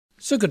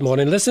So good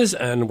morning, listeners,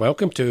 and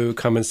welcome to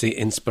Come and See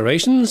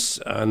Inspirations.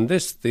 And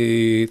this,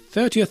 the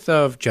 30th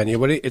of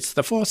January, it's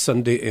the fourth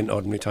Sunday in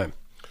Ordinary Time.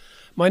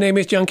 My name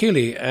is John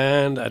Keeley,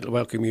 and I'd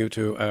welcome you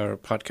to our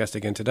podcast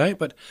again today.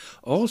 But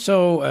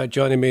also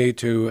joining me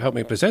to help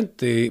me present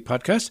the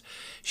podcast,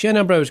 Shane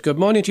Ambrose. Good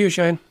morning to you,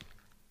 Shane.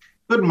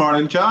 Good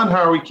morning, John.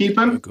 How are we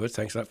keeping? Good.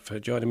 Thanks a lot for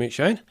joining me,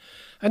 Shane.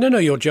 And I know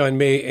you'll join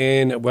me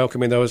in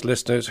welcoming those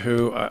listeners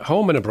who are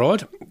home and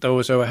abroad,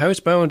 those who are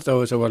housebound,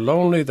 those who are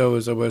lonely,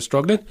 those who are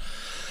struggling,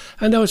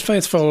 and those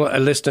faithful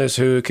listeners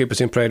who keep us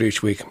in prayer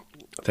each week.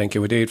 Thank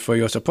you indeed for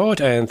your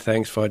support, and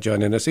thanks for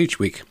joining us each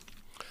week.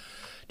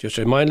 Just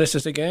to remind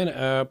listeners again,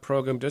 our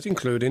programme does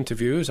include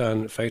interviews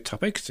on faith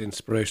topics,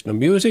 inspirational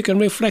music,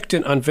 and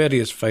reflecting on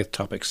various faith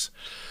topics.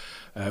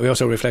 We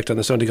also reflect on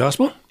the Sunday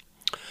Gospel.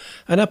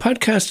 And our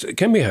podcast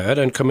can be heard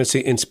and Come and See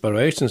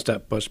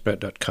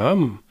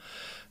Inspirations.buzzsprout.com.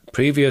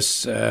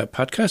 Previous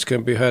podcasts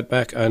can be heard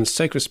back on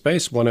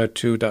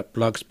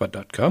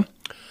sacredspace102.blogspot.com,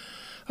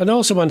 and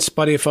also on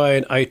Spotify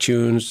and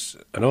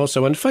iTunes, and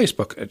also on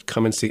Facebook at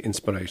Come and See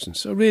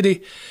Inspirations. So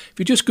really, if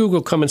you just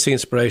Google Come and See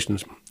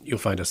Inspirations, you'll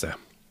find us there.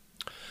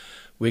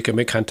 We can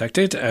be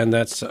contacted, and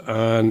that's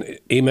on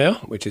email,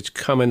 which is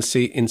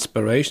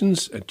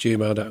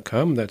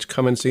comeandseeinspirations@gmail.com. That's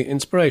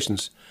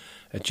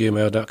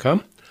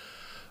comeandseeinspirations@gmail.com.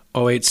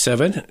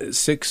 087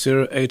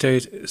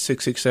 6088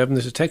 667.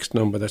 There's a text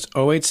number. That's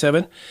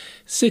 087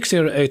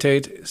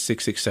 6088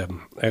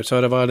 667.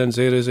 Outside of Ireland,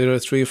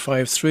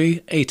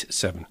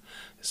 0035387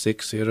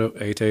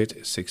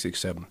 6088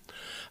 667.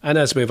 And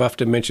as we've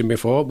often mentioned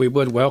before, we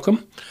would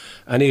welcome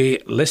any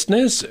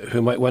listeners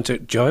who might want to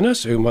join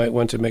us, who might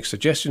want to make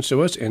suggestions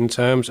to us in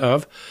terms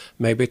of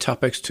maybe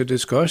topics to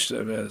discuss,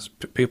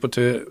 people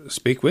to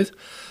speak with,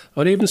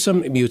 or even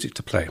some music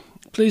to play.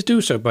 Please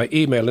do so by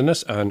emailing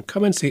us on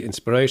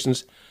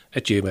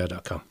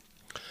comeandseeinspirations@gmail.com.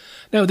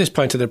 Now, at this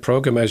point of the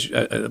programme, as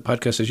the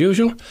podcast as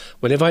usual,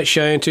 we'll invite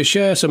Shane to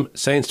share some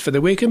saints for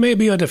the week and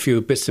maybe other few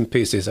bits and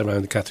pieces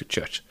around the Catholic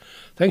Church.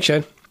 Thanks,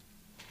 Shane.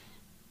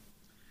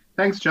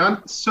 Thanks,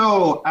 John.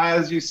 So,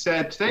 as you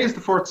said, today is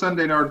the fourth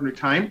Sunday in Ordinary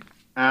Time.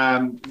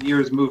 The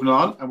year is moving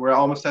on, and we're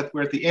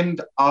at the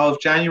end of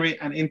January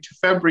and into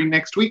February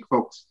next week,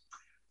 folks.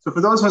 So,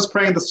 for those of us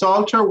praying the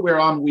Psalter, we're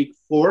on week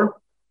 4.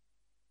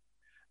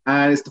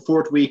 And it's the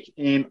fourth week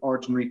in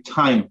Ordinary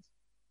Time.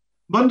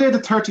 Monday, the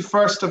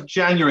 31st of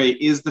January,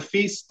 is the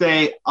feast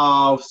day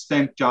of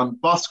St. John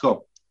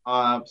Bosco,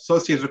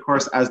 associated, of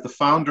course, as the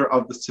founder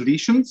of the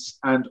Salesians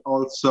and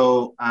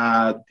also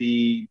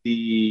the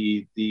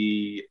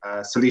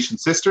Salesian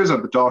Sisters,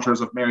 or the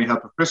Daughters of Mary,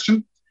 Help of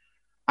Christian.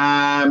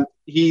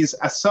 He's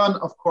a son,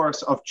 of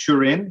course, of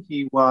Turin.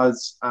 He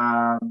was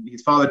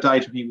his father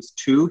died when he was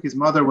 2. His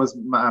mother was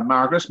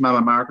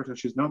Mama Margaret, as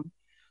she's known.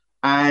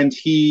 And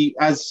he,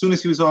 as soon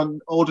as he was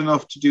old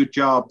enough to do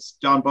jobs,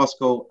 John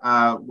Bosco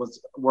was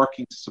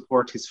working to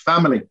support his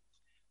family,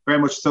 very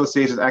much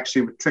associated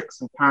actually with tricks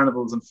and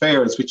carnivals and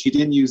fairs, which he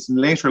didn't use in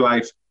later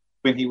life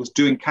when he was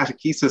doing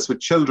catechesis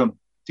with children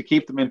to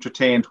keep them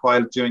entertained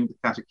while doing the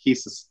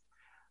catechesis.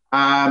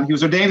 He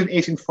was ordained in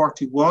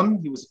 1841.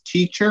 He was a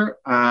teacher,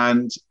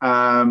 and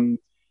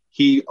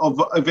he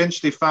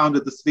eventually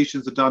founded the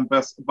Salesians of Don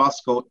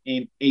Bosco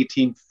in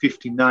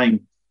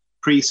 1859.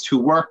 Priests who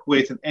work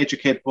with and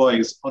educate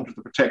boys under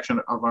the protection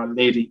of Our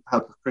Lady,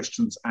 Help of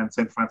Christians, and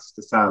St. Francis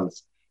de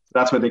Sales. So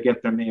that's where they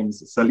get their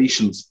names,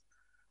 Salesians.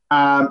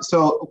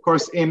 So, of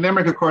course, in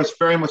Limerick, of course,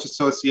 very much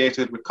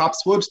associated with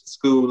Copsewood, the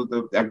school,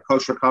 the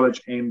agricultural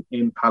college in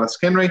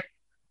Pallaskenry.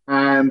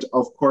 And,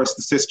 of course,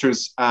 the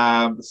sisters,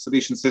 the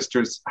Salesian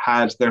sisters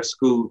had their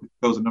school, which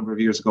closed a number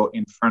of years ago,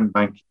 in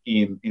Fernbank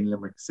in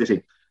Limerick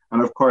City.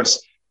 And, of course,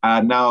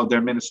 now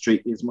their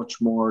ministry is much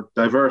more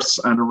diverse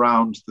and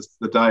around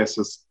the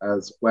diocese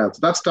as well. So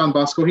that's Don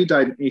Bosco. He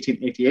died in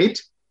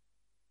 1888.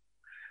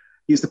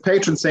 He's the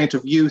patron saint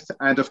of youth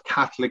and of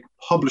Catholic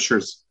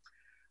publishers.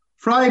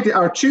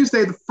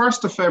 Tuesday, the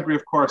 1st of February,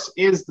 of course,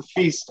 is the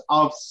feast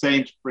of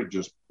St.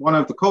 Bridget, one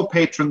of the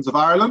co-patrons of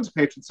Ireland,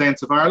 patron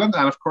saints of Ireland.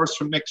 And of course,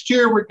 from next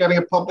year, we're getting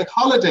a public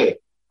holiday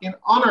in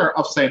honour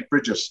of St.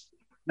 Bridget.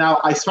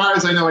 Now, as far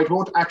as I know, it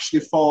won't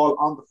actually fall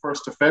on the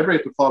 1st of February.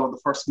 It will fall on the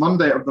first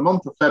Monday of the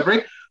month of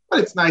February. But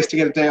it's nice to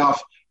get a day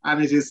off.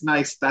 And it is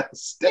nice that the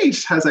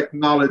state has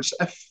acknowledged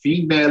a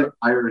female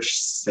Irish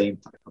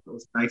saint. I thought that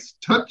was a nice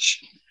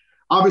touch.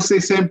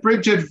 Obviously, St.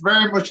 Bridget,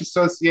 very much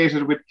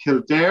associated with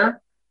Kildare.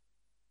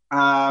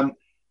 Daughter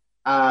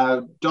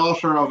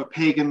of a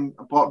pagan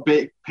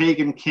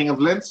king of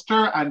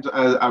Leinster and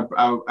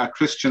a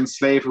Christian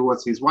slave who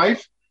was his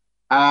wife.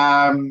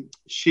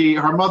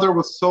 Her mother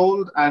was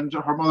sold, and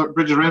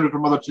Bridget remained with her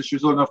mother till she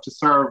was old enough to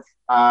serve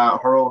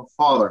her own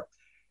father.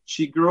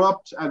 She grew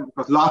up, and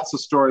because lots of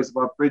stories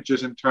about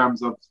Bridget in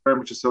terms of very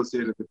much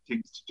associated with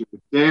things to do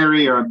with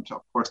dairy, and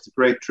of course the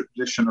great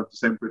tradition of the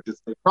St.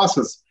 Bridget's Day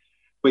process,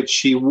 which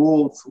she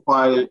wove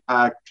while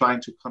trying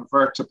to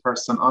convert a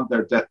person on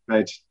their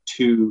deathbed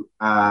to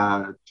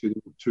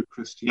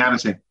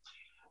Christianity.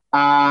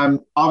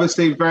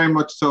 Obviously, very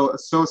much so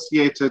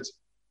associated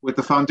with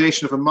the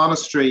foundation of a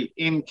monastery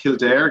in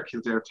Kildare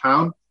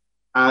town,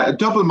 A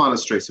double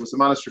monastery. So it was a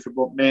monastery for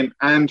both men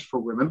and for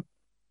women.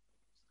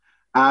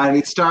 And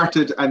it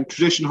started, and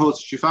tradition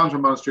holds she founded her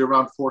monastery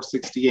around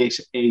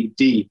 468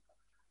 AD.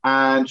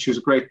 And she was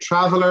a great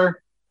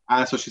traveler.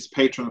 So she's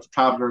patron of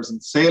travelers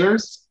and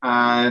sailors,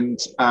 and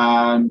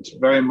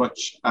very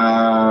much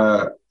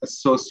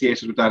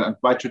associated with that. And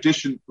by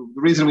tradition, the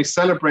reason we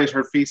celebrate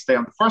her feast day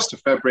on the 1st of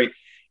February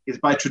is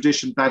by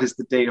tradition that is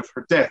the day of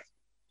her death.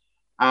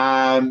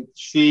 Her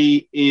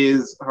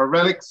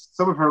relics,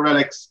 some of her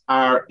relics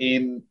are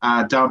in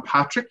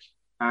Downpatrick,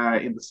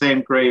 in the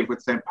same grave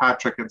with St.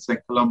 Patrick and St.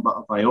 Columba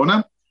of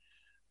Iona.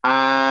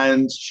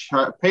 And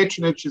her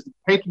patronage is the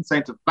patron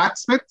saint of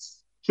blacksmiths,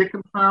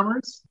 chicken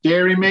farmers,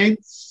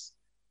 dairymaids,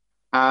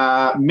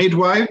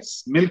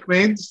 midwives,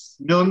 milkmaids,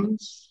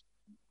 nuns,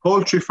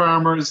 poultry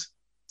farmers,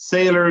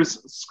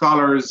 sailors,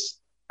 scholars,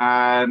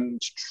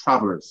 and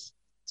travellers.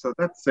 So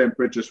that's St.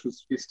 Bridget,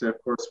 whose feast day, of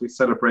course, we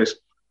celebrate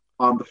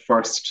on the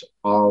 1st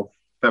of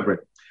February.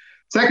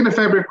 2nd of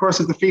February, of course,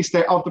 is the feast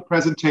day of the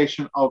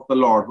presentation of the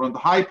Lord. One of the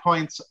high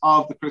points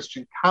of the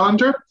Christian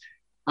calendar,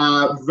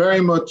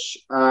 very much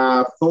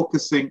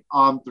focusing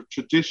on the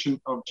tradition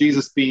of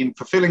Jesus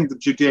fulfilling the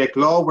Judaic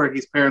law, where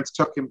his parents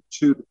took him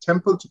to the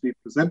temple to be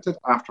presented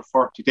after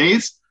 40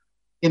 days.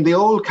 In the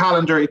old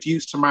calendar, it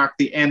used to mark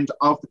the end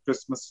of the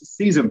Christmas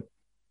season.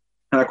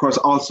 And of course,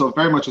 also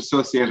very much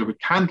associated with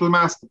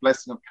Candlemas, the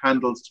blessing of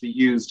candles to be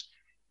used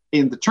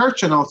in the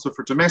church and also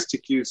for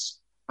domestic use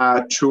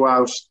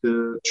throughout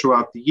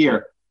the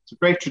year. It's a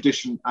great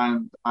tradition,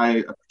 and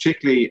I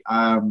particularly,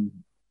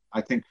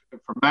 I think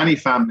for many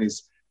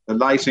families, the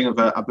lighting of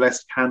a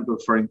blessed candle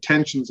for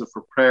intentions or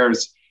for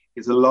prayers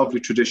is a lovely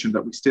tradition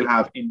that we still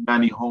have in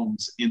many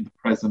homes in the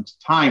present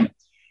time.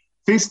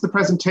 Feast of the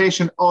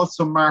Presentation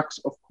also marks,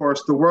 of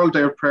course, the World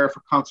Day of Prayer for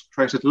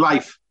Consecrated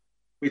Life,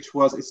 which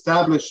was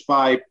established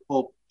by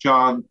Pope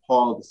John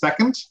Paul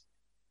II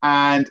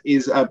and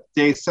is a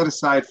day set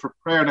aside for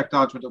prayer and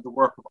acknowledgement of the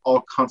work of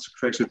all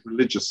consecrated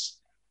religious.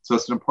 So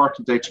it's an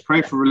important day to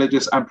pray for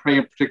religious and pray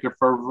in particular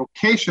for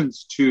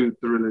vocations to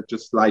the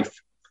religious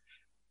life.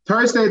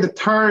 Thursday, the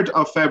 3rd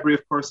of February,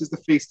 of course, is the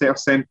feast day of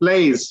St.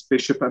 Blaise,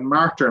 Bishop and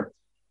Martyr.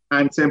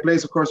 And St.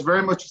 Blaise, of course,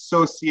 very much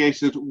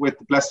associated with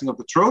the blessing of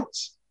the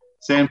throats.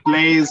 St.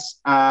 Blaise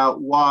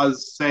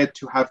was said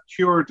to have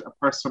cured a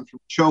person from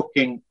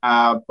choking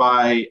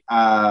by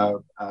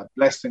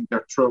blessing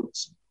their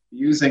throats,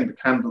 using the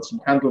candles from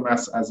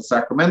Candlemas as a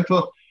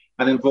sacramental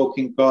and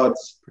invoking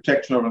God's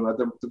protection over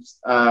them.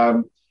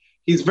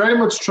 He's very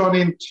much thrown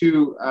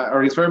into,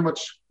 or he's very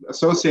much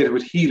associated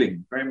with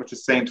healing, very much a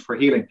saint for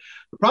healing.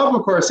 The problem,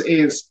 of course,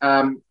 is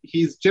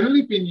he's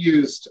generally been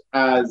used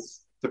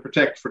as to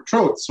protect for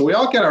throats. So we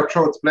all get our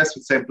throats blessed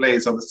with St.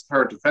 Blaise on the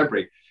 3rd of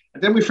February,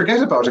 and then we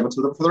forget about him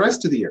for the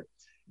rest of the year.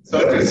 So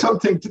it's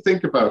something to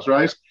think about,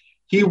 right?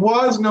 He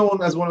was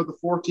known as one of the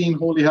 14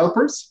 holy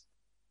helpers.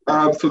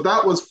 So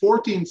that was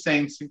 14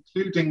 saints,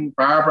 including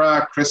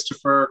Barbara,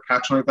 Christopher,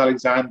 Catherine of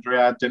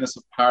Alexandria, Denis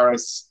of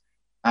Paris,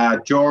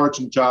 George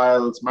and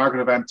Giles,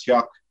 Margaret of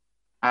Antioch,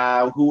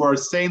 who were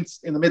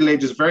saints in the Middle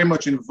Ages, very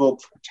much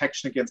invoked for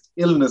protection against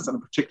illness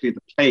and particularly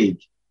the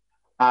plague.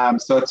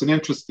 So it's an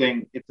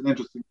interesting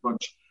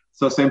bunch.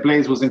 So St.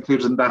 Blaise was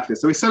included in that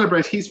list. So we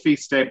celebrate his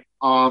feast day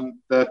on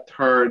the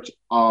 3rd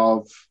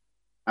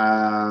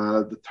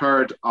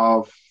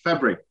of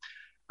February.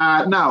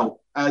 Now,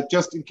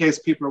 just in case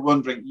people are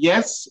wondering,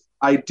 yes,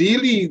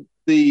 ideally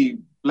the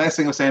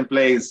blessing of St.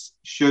 Blaise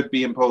should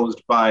be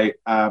imposed by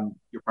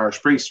your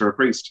parish priest or a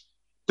priest.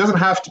 It doesn't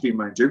have to be,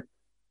 mind you.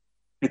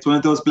 It's one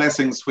of those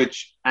blessings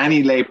which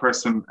any lay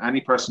person,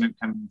 any person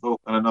can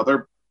invoke on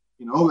another,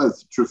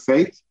 as through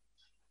faith,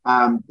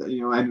 and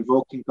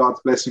invoking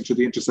God's blessing through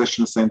the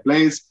intercession of St.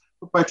 Blaise.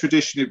 But by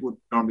tradition, it would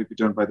normally be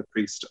done by the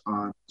priest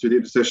through the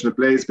intercession of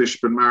Blaise,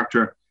 Bishop and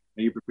Martyr.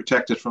 And you be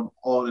protected from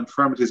all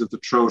infirmities of the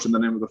throat in the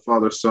name of the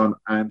Father, Son,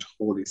 and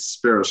Holy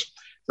Spirit.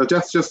 So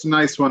that's just a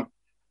nice one.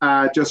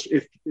 Just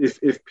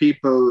if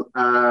people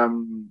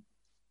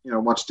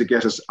want to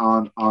get us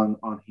on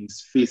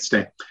his feast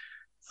day.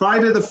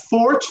 Friday the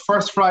 4th,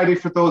 first Friday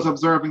for those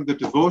observing the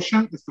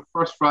devotion, is the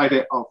first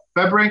Friday of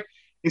February.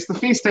 It's the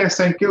feast day of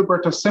St.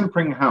 Gilbert of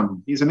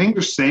Simpringham. He's an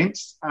English saint,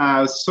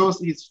 so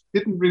he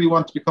didn't really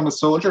want to become a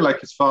soldier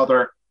like his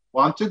father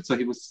wanted, so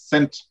he was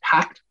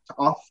packed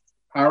off to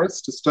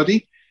Paris to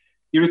study.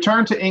 He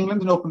returned to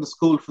England and opened a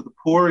school for the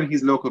poor in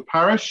his local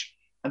parish.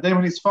 And then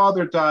when his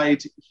father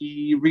died,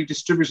 he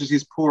redistributed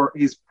his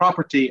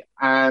property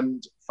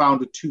and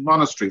founded 2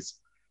 monasteries,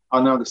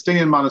 an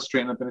Augustinian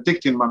monastery and a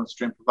Benedictine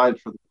monastery, and provided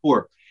for the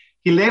poor.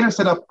 He later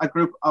set up an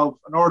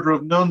order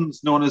of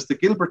nuns known as the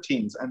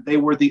Gilbertines, and they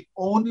were the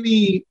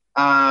only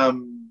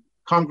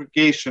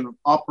congregation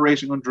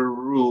operating under a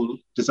rule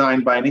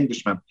designed by an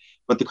Englishman.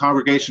 But the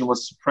congregation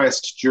was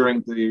suppressed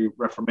during the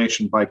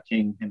Reformation by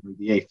King Henry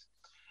VIII.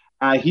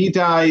 He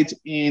died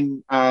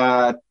in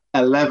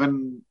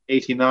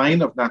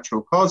 1189 of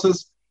natural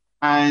causes,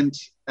 and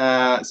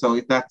so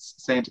that's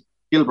St.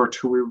 Gilbert,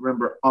 who we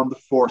remember on the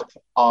 4th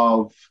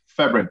of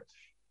February.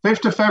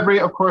 5th of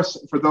February, of course,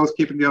 for those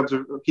keeping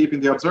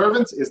the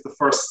observance, is the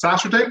first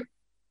Saturday.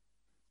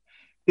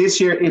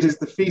 This year it is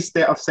the feast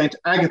day of Saint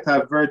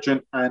Agatha,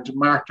 Virgin and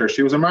Martyr.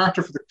 She was a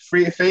martyr for the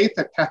free faith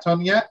at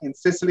Catania in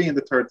Sicily in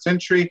the 3rd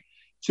century.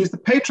 She's the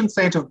patron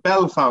saint of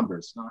bell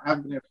founders. Now, I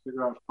haven't been able to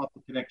figure out what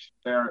the connection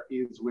there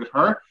is with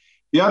her.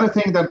 The other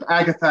thing that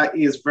Agatha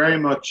is very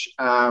much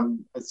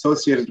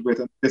associated with,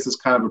 and this is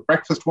kind of a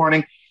breakfast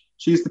warning,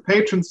 she's the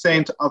patron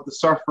saint of the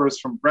sufferers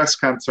from breast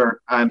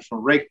cancer and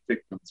from rape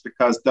victims,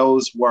 because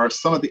those were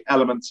some of the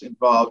elements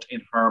involved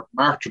in her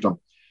martyrdom.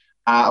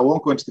 I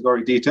won't go into the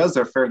gory details;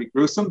 they're fairly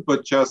gruesome.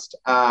 But just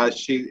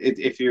she's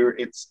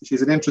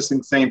an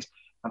interesting saint,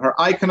 and her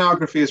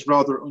iconography is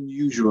rather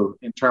unusual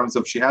in terms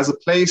of she has a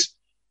plate,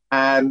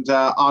 and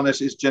on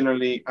it is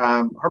generally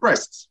her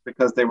breasts,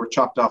 because they were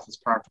chopped off as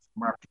part of her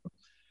martyrdom.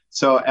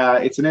 So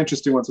it's an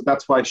interesting one. So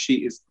that's why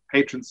she is the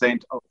patron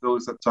saint of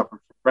those that suffer from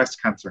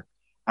breast cancer,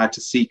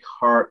 to seek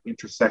her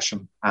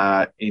intercession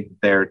in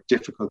their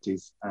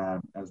difficulties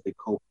as they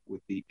cope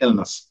with the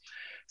illness.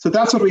 So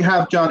that's what we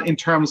have, John, in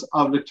terms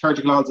of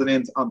liturgical odds and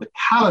ends on the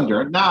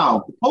calendar.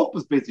 Now, the Pope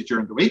was busy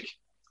during the week.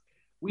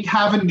 We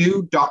have a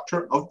new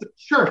doctor of the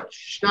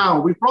church.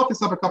 Now, we've brought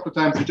this up a couple of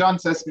times, and John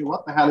says to me,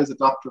 what the hell is a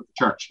doctor of the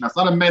church? Now, it's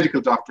not a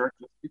medical doctor,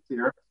 just to be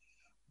clear.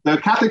 The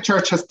Catholic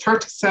Church has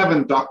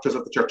 37 doctors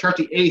of the church,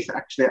 38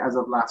 actually as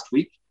of last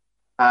week.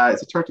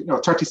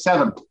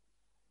 37.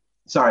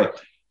 Sorry,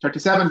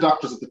 37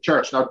 doctors of the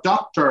church. Now,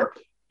 doctor,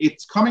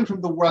 it's coming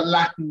from the word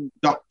Latin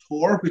doctor,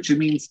 which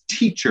means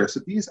teacher. So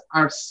these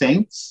are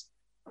saints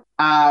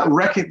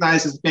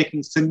recognized as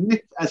making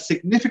a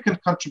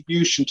significant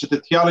contribution to the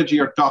theology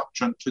or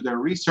doctrine, to their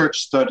research,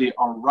 study,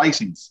 or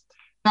writings.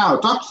 Now,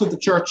 doctors of the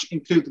church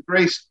include the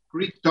great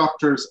Greek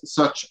doctors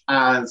such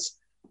as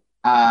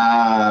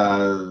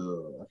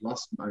I've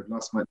lost my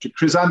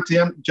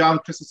Chrysanthemum, John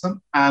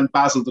Chrysostom, and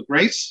Basil the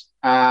Great.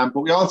 But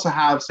we also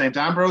have St.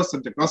 Ambrose,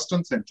 St.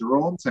 Augustine, St.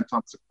 Jerome, St.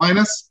 Thomas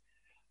Aquinas.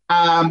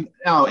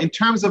 Now, in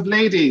terms of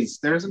ladies,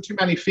 there isn't too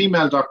many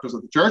female doctors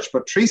of the church,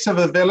 but Teresa of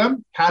Avila,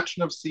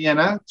 Catherine of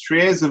Siena,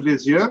 Therese of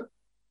Lisieux,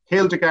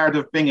 Hildegard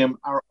of Bingen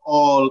are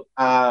all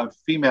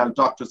female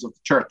doctors of the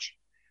church.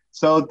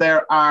 So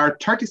there are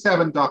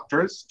 37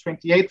 doctors,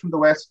 28 from the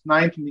west,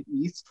 9 from the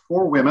east,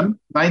 4 women,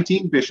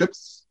 19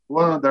 bishops.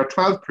 There are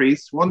 12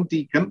 priests, 1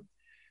 deacon.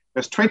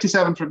 There's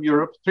 27 from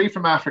Europe, 3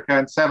 from Africa,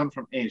 and 7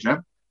 from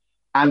Asia.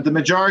 And the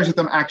majority of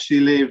them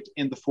actually lived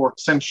in the 4th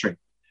century.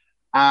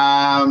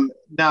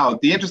 Now,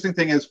 the interesting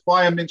thing is,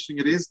 why I'm mentioning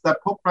it is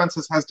that Pope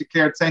Francis has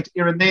declared Saint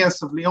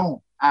Irenaeus of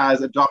Lyon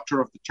as a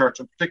doctor of the church,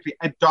 and particularly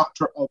a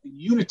doctor of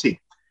unity.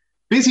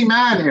 Busy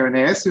man,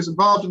 Irenaeus, who's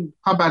involved in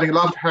combating a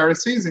lot of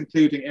heresies,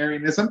 including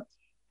Arianism.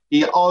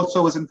 He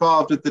also was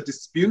involved with the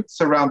disputes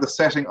around the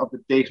setting of the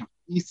date of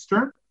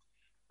Easter.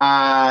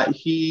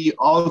 He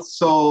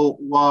also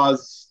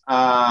was,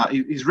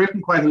 he's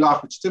written quite a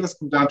lot, which still has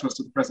come down to us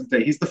to the present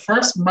day. He's the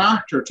first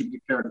martyr to be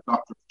declared a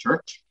doctor of the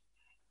church.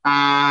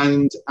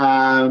 And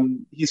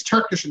he's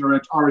Turkish in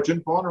origin,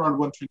 born around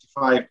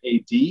 125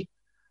 AD.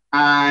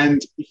 And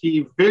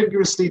he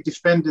vigorously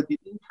defended the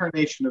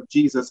incarnation of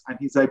Jesus and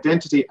his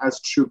identity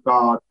as true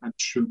God and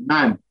true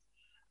man.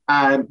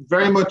 And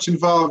very much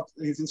involved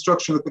in his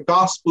instruction that the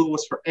gospel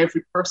was for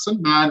every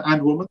person, man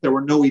and woman. There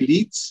were no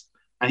elites.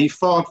 And he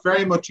fought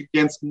very much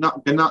against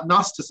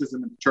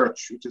Gnosticism in the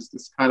church, which is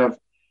this kind of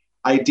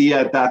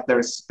idea that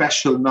there's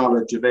special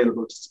knowledge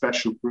available to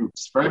special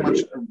groups. Very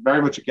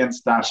much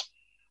against that.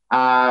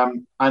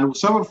 And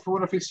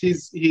one of his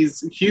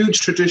huge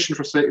tradition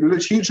for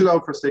huge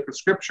love for sacred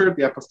scripture,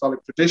 the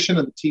apostolic tradition,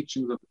 and the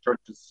teachings of the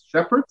church's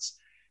shepherds.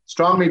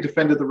 Strongly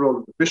defended the role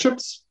of the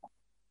bishops.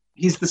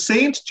 He's the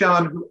Saint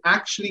John who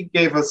actually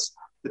gave us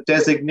the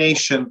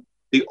designation,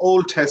 the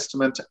Old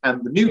Testament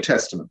and the New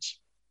Testament.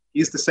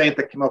 He's the saint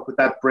that came up with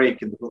that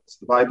break in the books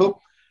of the Bible.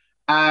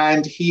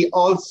 And he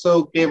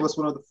also gave us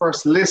one of the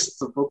first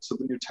lists of books of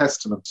the New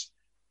Testament.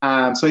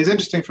 So he's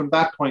interesting from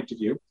that point of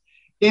view.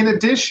 In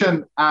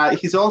addition,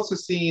 he's also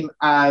seen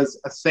as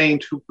a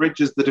saint who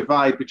bridges the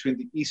divide between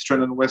the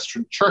Eastern and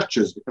Western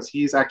churches, because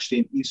he's actually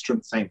an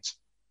Eastern saint,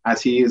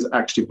 as he is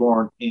actually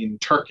born in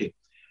Turkey.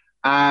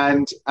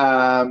 And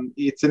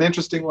it's an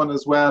interesting one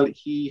as well.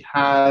 He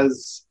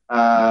has...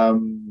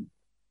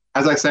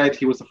 as I said,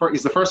 he's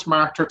the first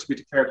martyr to be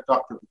declared a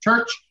doctor of the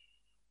church,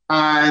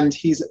 and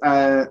he's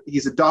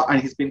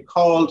been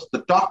called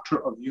the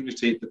Doctor of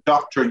Unity, the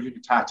Doctor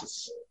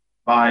Unitatis,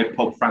 by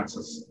Pope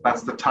Francis.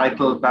 That's the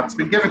title that's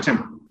been given to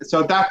him.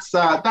 So that's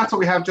what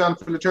we have, John,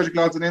 for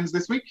liturgical odds and ends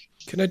this week.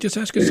 Can I just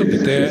ask you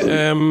something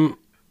there?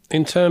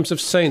 In terms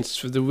of saints,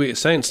 for the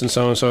saints and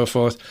so on and so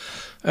forth,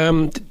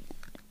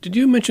 did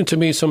you mention to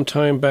me some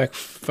time back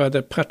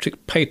Father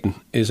Patrick Peyton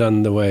is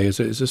on the way? Is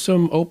there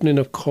some opening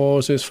of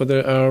causes for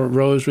our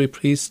rosary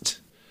priest?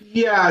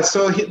 Yeah,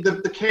 so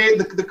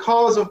the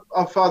cause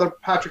of Father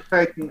Patrick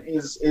Peyton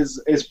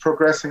is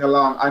progressing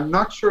along. I'm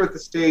not sure at the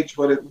stage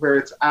where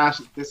it's at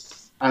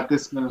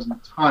this minute in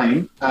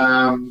time,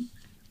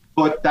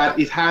 but that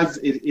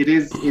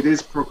it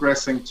is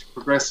progressing to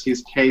progress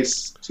his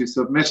case to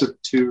submit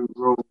it to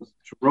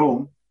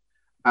Rome.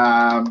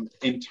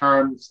 In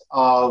terms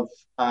of,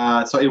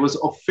 so it was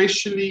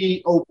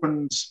officially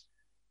opened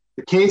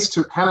The case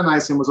to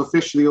canonize him was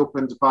officially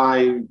opened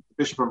by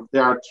the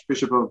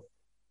Archbishop of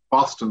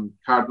Boston,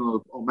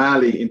 Cardinal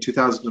O'Malley, in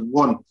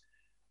 2001.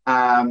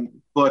 And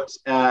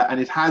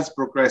it has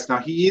progressed. Now,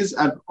 he is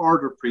an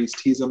order priest.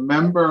 He's a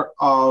member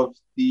of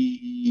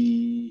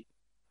the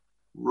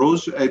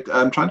Rosary.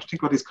 I'm trying to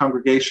think what his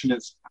congregation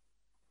is.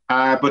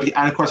 And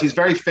of course, he's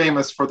very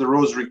famous for the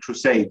Rosary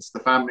Crusades, the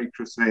family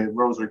crusade,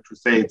 Rosary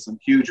Crusades, and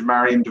huge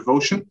Marian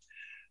devotion.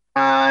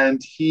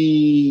 And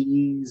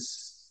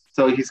his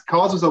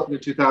cause was opened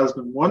in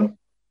 2001,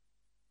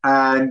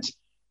 and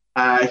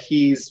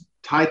he's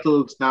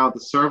titled now the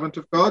Servant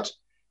of God.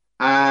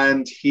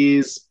 And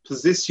his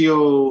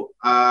positio,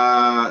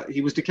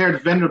 he was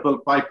declared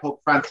venerable by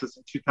Pope Francis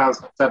in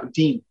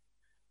 2017.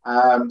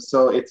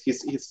 So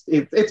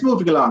it's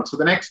moving along. So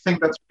the next thing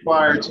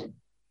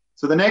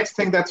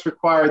that's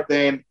required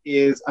then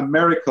is a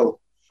miracle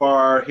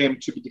for him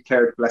to be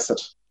declared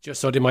blessed.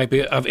 Just thought it might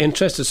be of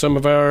interest to some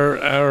of our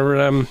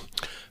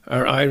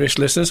Irish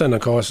listeners, and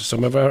of course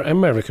some of our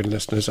American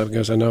listeners,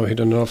 because I know he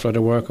did an awful lot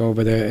of work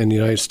over there in the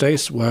United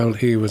States while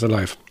he was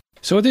alive.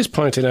 So at this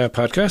point in our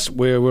podcast,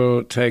 we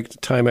will take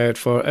time out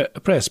for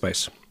a prayer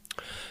space.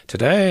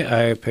 Today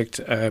I picked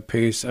a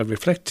piece of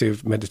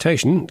reflective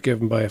meditation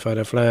given by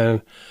Father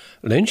Flann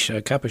Lynch,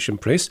 a Capuchin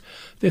priest.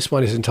 This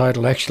one is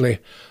entitled actually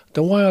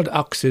The Wild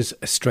Ox's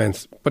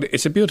Strength, but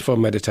it's a beautiful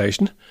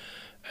meditation.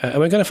 And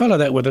we're going to follow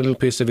that with a little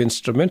piece of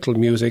instrumental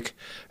music,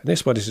 and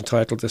this one is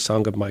entitled The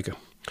Song of Micah.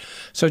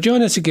 So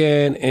join us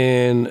again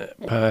in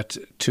part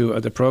 2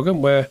 of the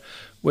programme, where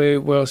we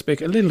will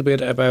speak a little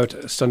bit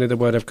about studying the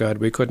Word of God.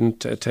 We couldn't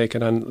take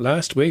it on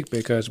last week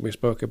because we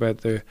spoke about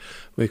the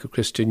Week of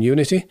Christian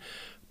Unity,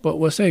 but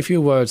we'll say a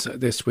few words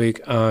this week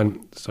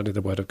on studying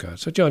the Word of God.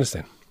 So join us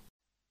then.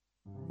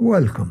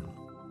 Welcome.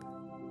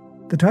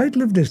 The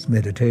title of this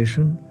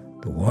meditation,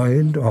 The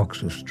Wild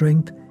Ox's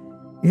Strength,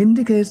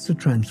 indicates the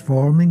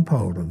transforming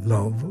power of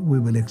love we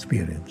will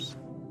experience.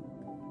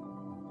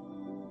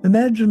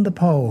 Imagine the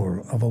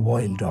power of a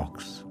wild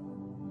ox,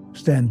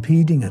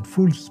 stampeding at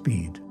full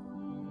speed,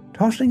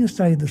 tossing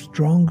aside the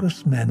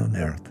strongest man on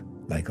earth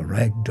like a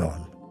rag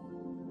doll.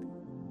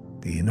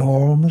 The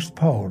enormous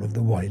power of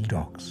the wild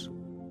ox.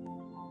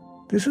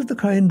 This is the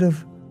kind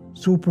of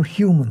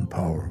superhuman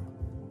power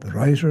the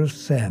writer of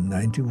Psalm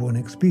 91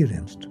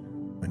 experienced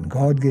when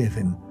God gave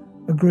him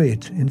a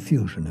great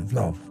infusion of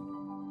love.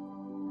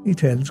 He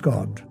tells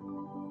God,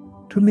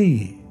 "To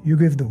me you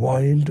give the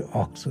wild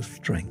ox's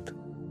strength."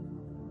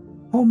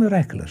 How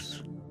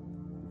miraculous,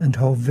 and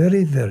how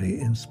very, very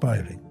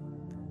inspiring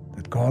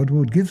that God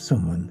would give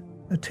someone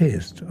a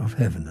taste of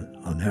heaven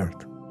on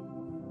earth.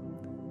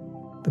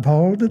 The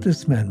power that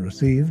this man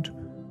received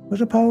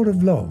was a power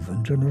of love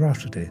and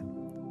generosity,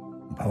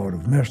 a power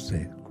of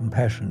mercy,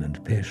 compassion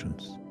and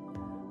patience,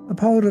 a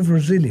power of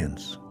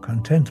resilience,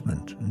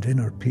 contentment and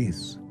inner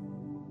peace.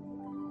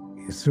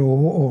 He so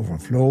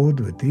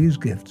overflowed with these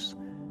gifts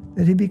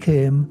that he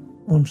became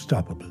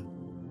unstoppable,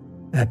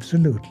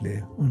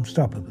 absolutely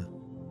unstoppable.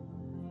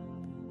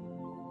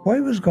 Why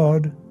was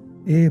God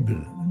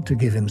able to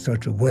give him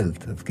such a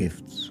wealth of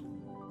gifts?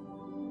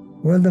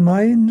 Well, the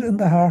mind and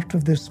the heart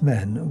of this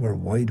man were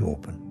wide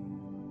open.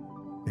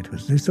 It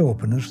was this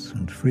openness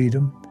and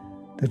freedom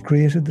that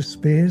created the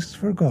space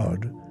for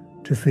God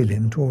to fill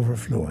him to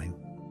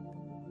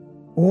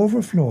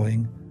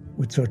overflowing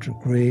with such a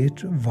great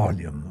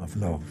volume of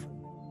love.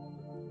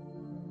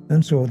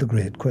 And so the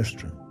great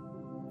question: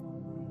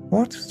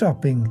 what's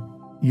stopping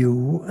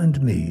you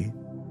and me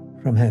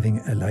from having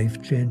a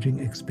life-changing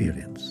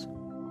experience?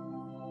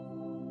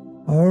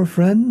 Our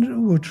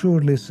friend would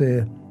surely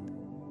say,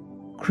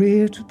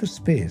 create the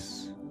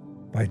space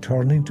by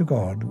turning to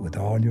God with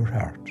all your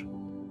heart,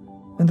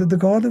 and that the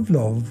God of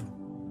love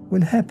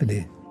will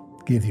happily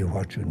give you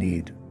what you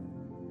need.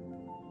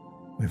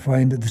 We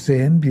find the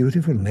same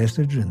beautiful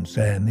message in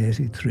Psalm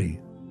 83.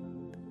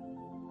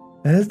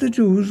 As the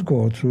Jews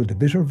go through the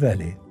bitter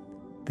valley,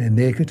 they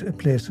make it a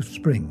place of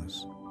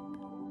springs,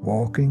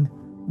 walking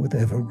with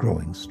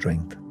ever-growing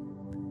strength.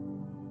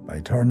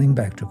 By turning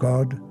back to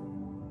God,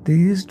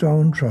 these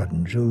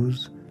downtrodden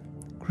Jews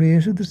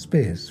created the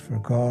space for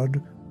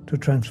God to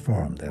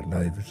transform their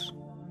lives.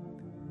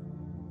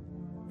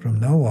 From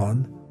now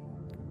on,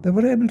 they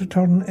were able to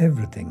turn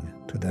everything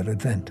to their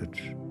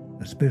advantage,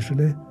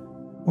 especially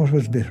what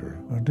was bitter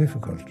or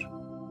difficult,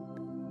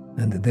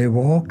 and that they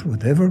walked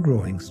with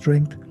ever-growing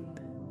strength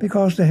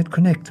because they had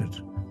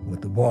connected with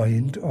the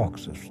wild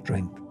ox's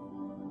strength.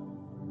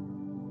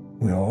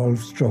 We all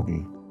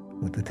struggle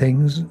with the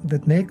things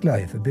that make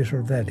life a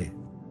bitter valley,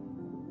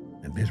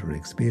 a bitter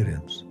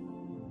experience.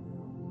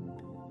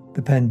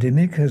 The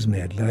pandemic has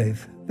made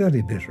life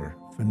very bitter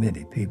for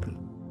many people.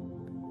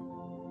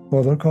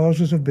 Other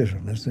causes of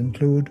bitterness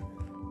include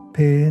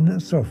pain,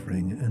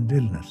 suffering and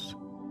illness,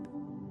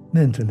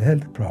 mental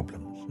health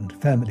problems and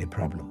family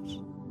problems,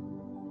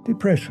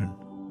 depression,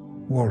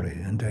 worry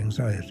and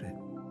anxiety,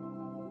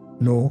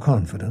 low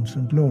confidence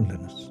and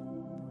loneliness,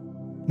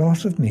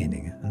 loss of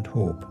meaning and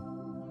hope.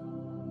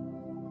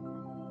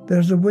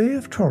 There's a way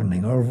of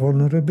turning our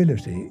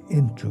vulnerability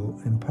into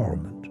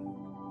empowerment.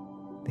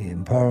 the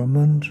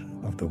empowerment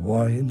of the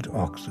wild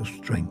ox's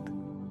strength,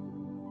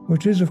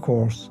 which is, of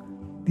course,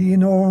 the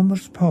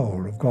enormous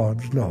power of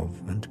God's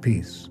love and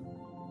peace.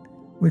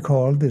 We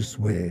call this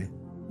way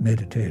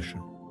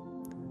meditation.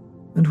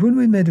 And when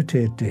we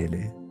meditate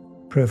daily,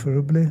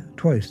 preferably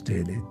twice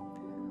daily,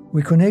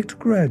 we connect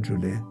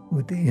gradually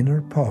with the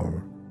inner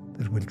power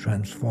that will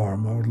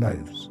transform our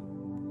lives,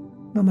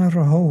 no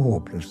matter how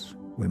hopeless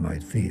we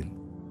might feel.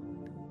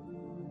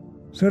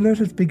 So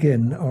let us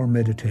begin our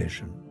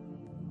meditation,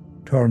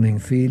 turning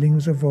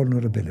feelings of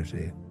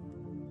vulnerability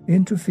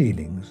into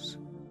feelings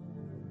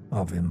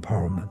of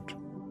empowerment.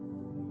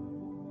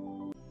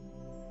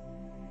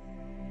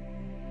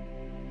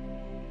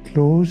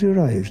 Close your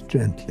eyes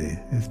gently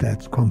if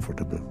that's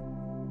comfortable.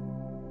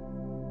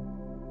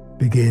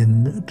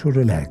 Begin to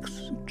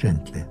relax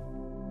gently.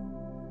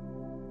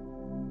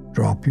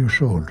 Drop your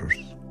shoulders.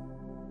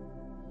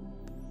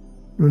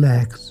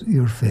 Relax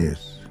your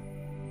face.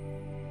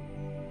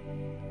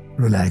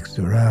 Relax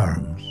your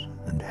arms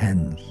and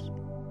hands.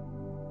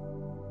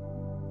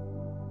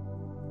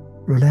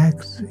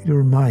 Relax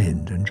your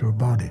mind and your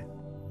body.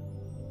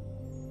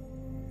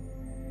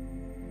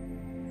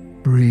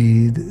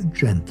 Breathe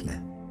gently.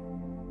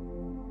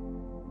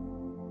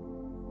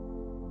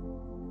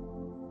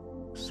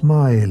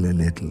 Smile a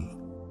little.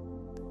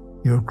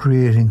 You're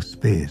creating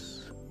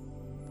space,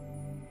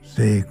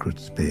 sacred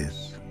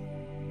space.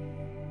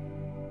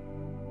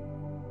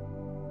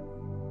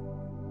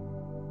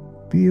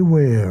 Be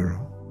aware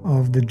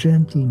of the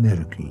gentle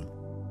miracle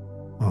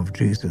of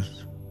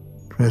Jesus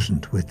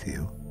present with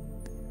you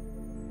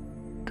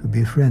to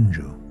befriend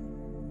you.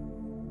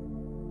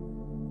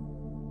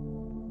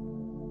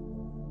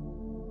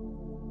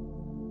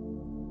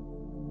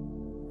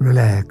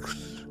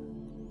 Relax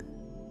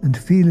and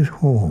feel at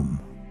home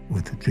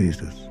with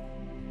Jesus.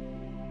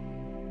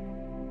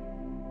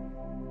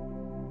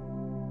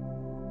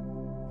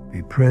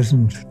 Be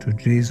present to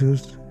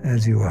Jesus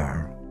as you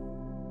are,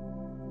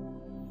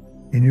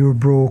 in your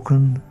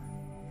broken,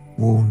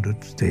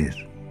 wounded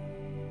state,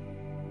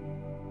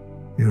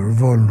 your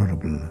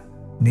vulnerable,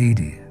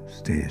 needy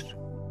state.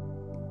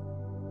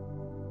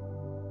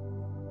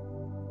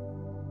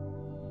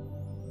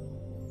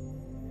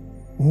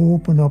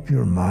 Open up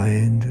your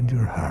mind and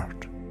your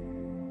heart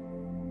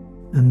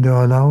and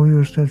allow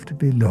yourself to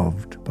be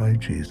loved by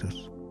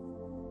Jesus.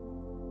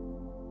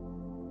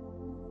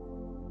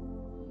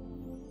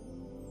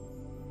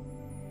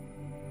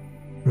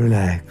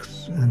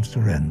 Relax and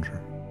surrender,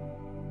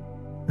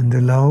 and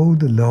allow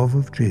the love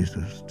of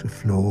Jesus to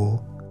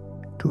flow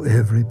to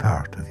every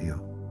part of you.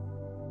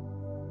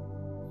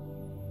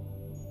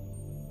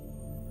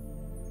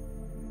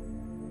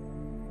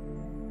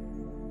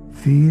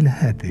 Feel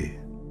happy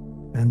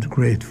and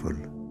grateful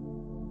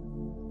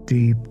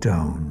deep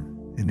down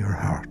in your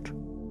heart.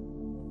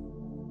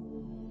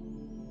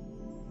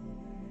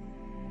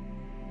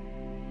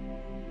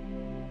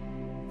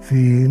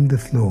 Feel the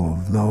flow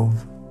of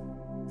love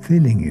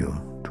filling you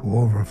to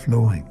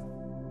overflowing.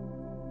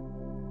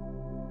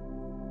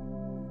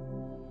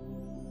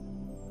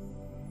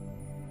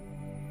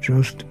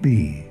 Just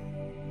be.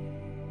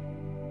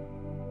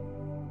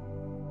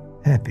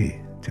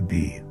 Happy to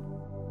be.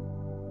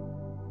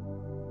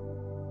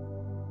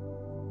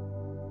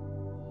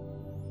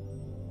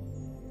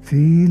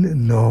 Feel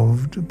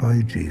loved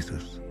by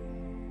Jesus,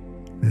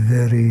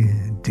 very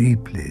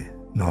deeply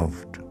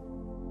loved.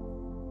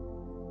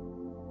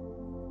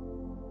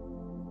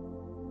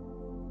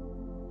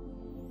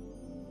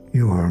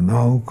 You are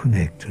now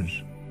connected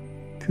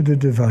to the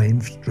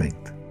divine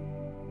strength,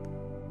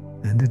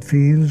 and it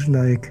feels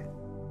like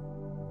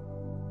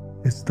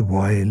it's the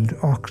wild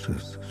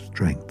ox's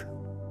strength.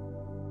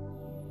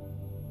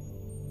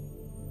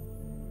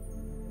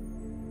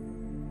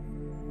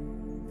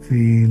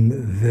 Feel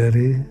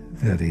very,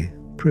 very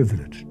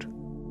privileged.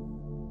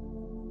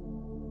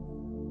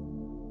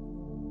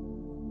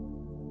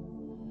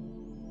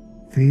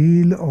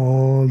 Feel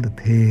all the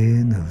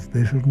pain of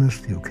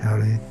bitterness you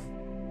carry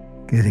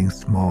getting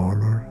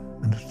smaller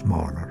and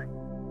smaller.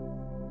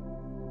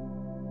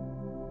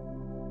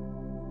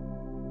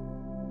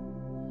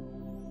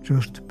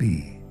 Just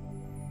be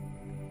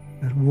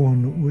at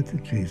one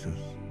with Jesus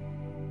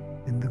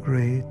in the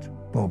great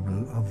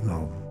bubble of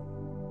love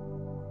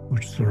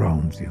which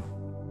surrounds you.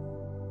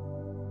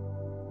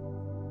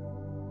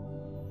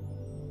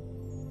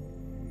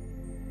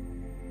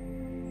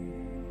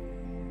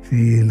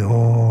 Feel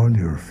all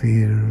your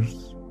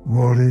fears,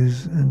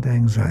 worries and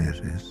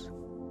anxieties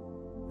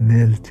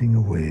melting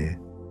away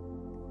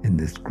in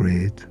this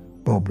great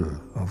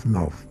bubble of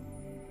love.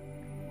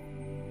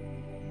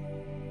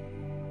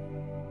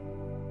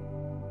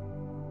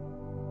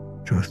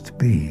 Just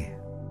be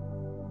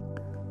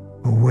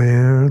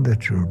aware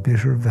that your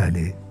bitter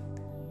valley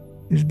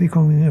is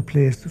becoming a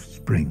place of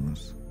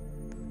springs,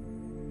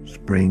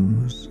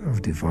 springs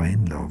of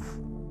divine love.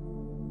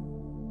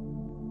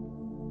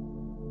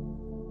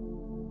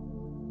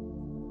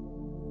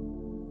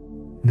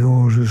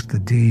 Notice the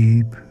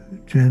deep,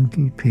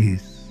 gentle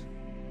peace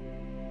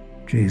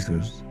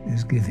Jesus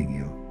is giving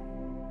you.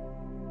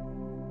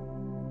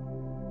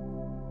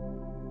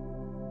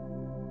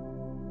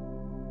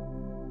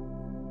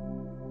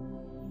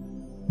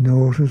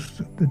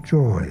 Notice the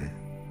joy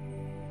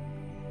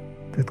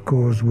that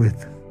goes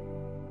with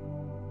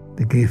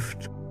the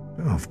gift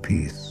of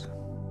peace.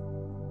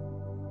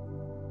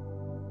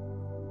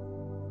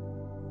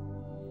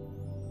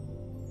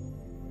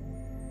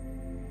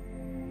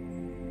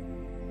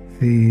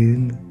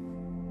 Feel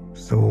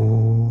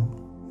so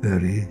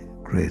very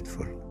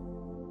grateful,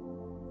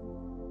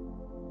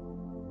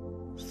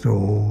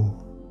 so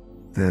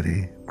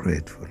very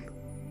grateful,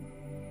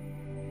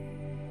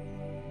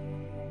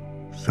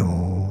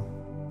 so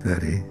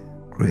very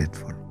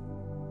grateful.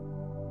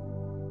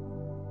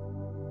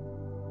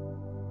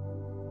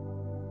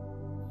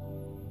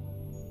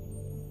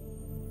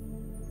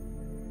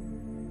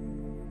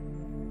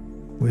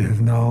 We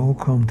have now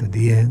come to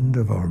the end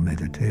of our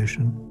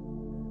meditation,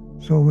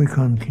 so we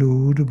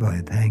conclude by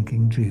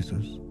thanking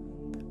Jesus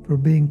for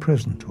being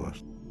present to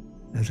us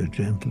as a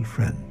gentle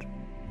friend.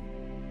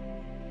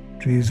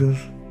 Jesus,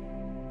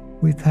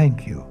 we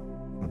thank you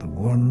for the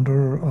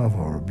wonder of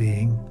our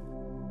being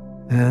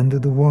and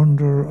the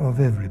wonder of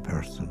every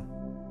person,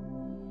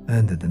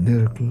 and the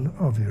miracle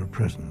of your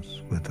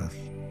presence with us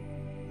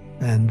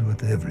and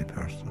with every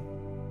person.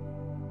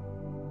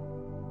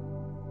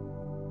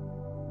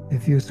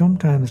 If you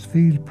sometimes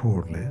feel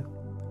poorly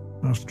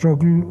or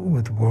struggle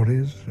with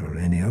worries or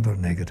any other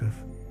negative,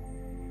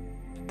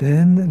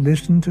 then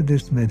listen to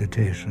this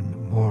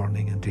meditation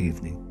morning and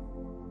evening,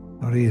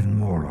 or even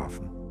more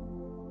often.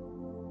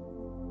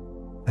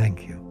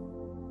 Thank you.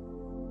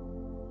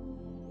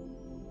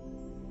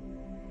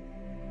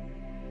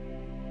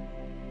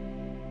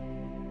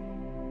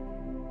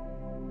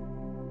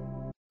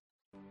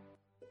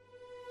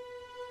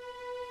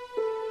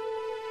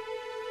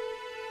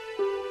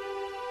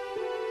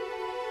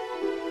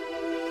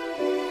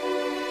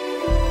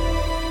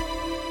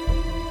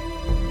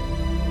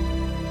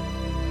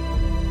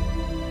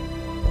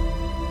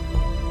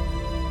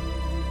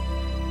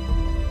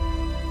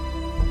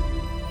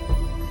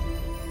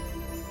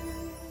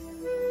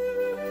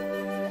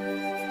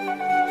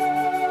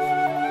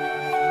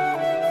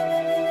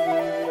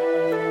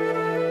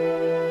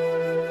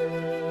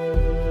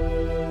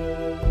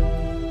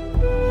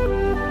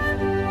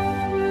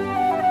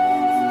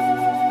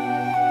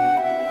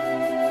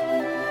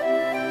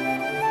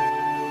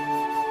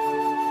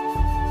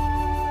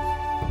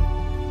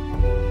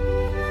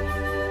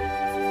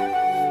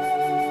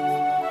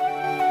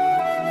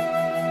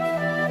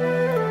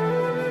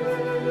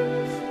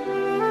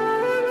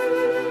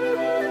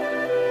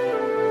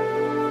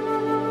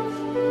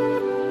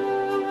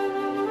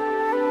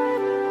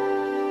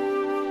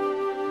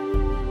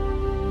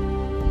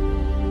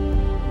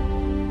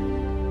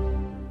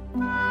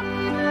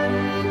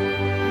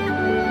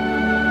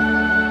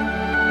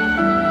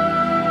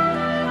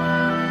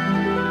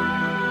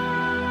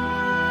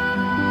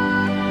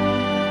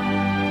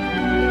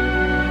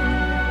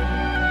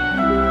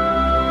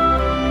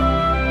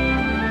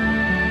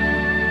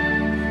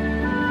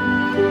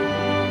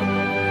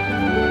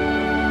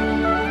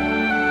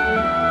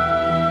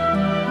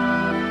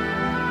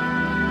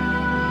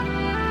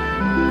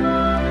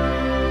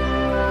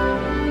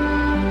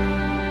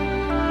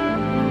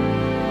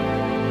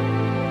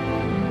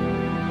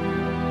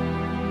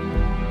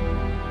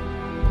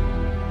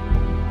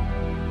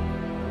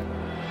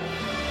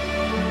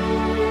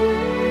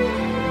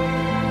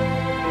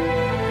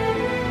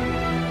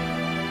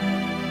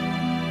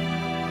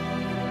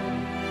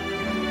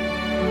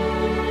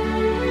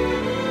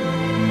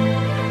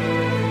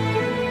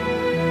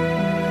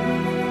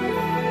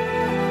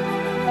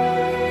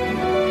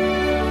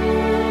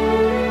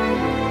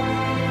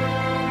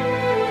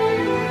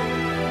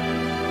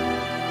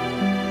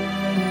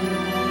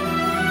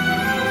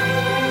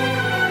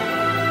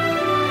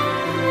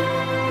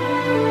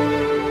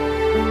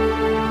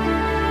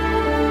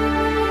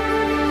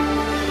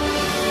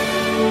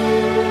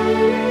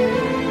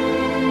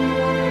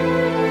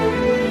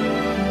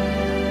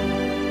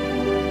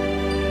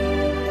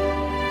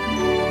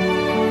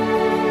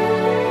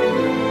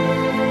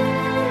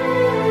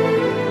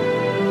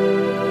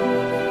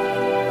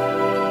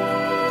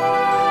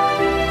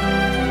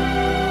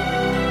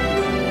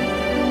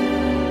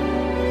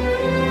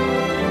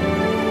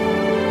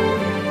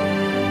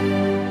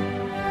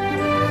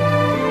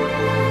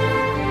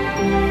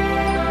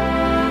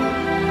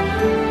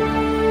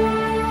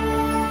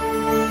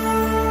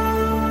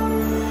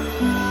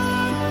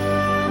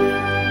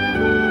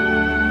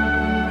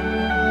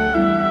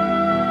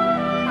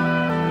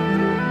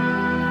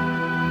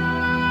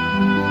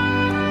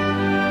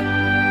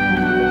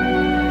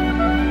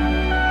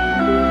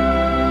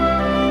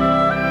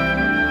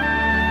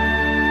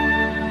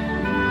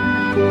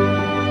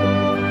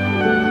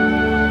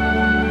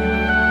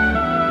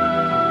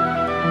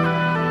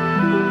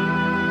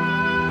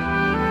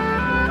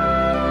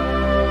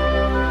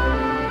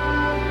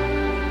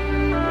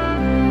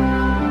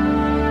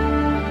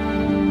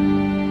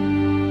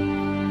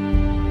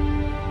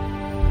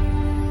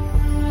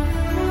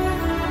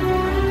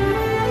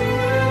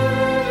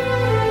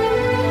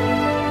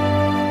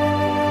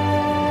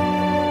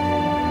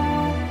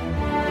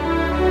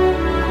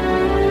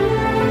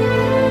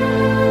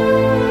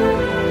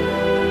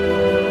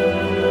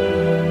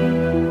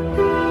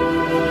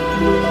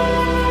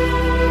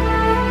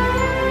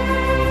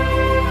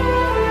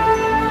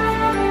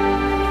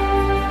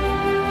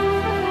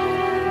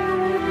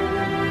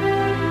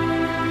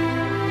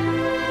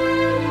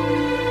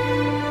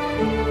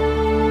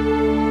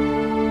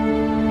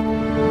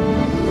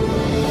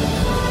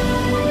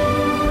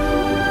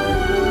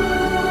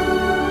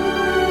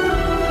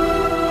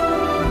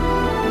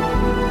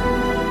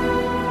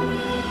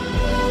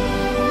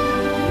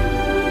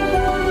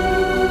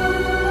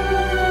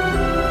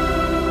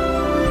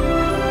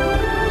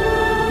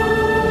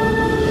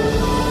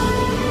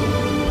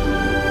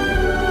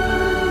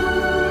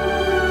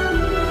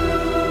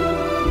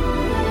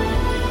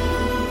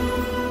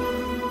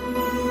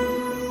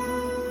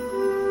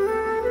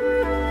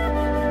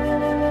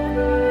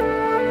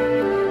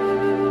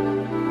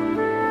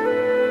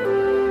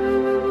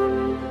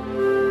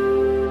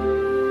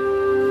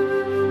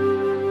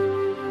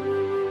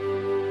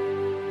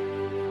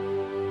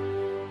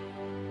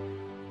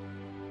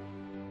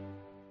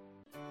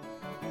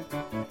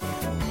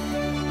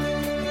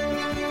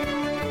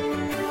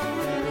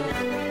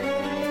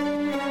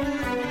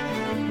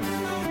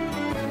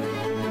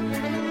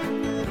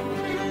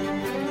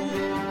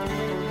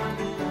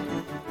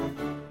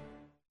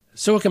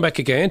 So welcome back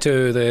again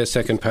to the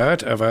second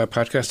part of our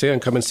podcast here on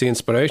Come and See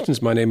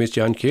Inspirations. My name is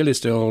John Keeley,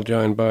 still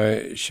joined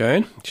by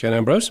Shane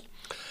Ambrose.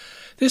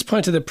 This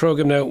point of the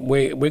programme now,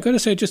 we're going to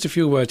say just a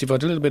few words,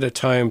 devote a little bit of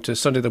time to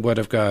Sunday the Word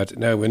of God.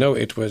 Now, we know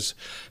it was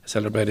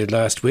celebrated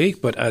last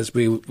week, but as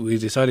we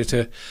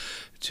decided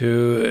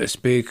to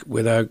speak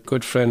with our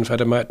good friend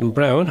Father Martin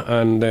Brown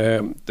on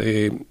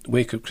the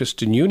Week of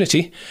Christian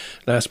Unity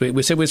last week,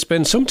 we said we'd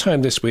spend some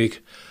time this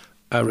week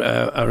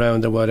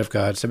around the Word of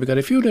God. So we got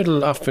a few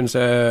little offerings,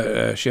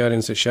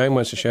 sharings that Shane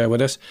wants to share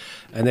with us,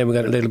 and then we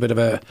got a little bit of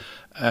a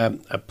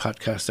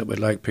podcast that we'd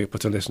like people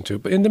to listen to.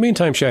 But in the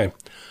meantime, Shane,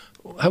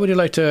 how would you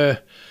like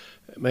to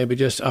maybe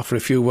just offer a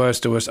few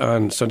words to us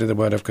on Sunday the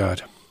Word of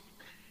God?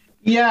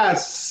 Yeah,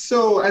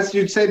 so as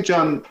you said,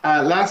 John,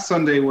 last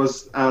Sunday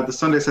was the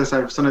Sunday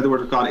Assessment, Sunday the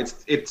Word of God.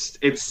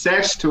 It's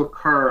set to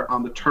occur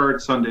on the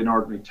third Sunday in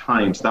Ordinary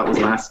Time. So that was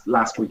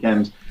last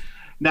weekend.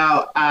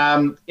 Now,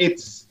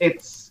 it's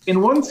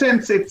in one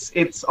sense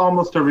it's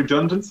almost a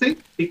redundancy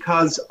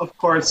because, of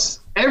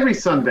course, every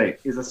Sunday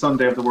is a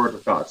Sunday of the Word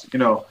of God.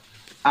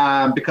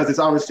 Because it's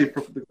obviously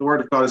the Word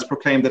of God is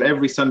proclaimed at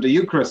every Sunday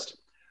Eucharist.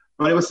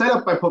 But it was set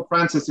up by Pope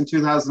Francis in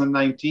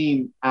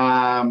 2019,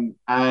 and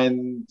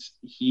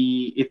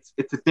it's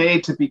a day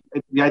to be.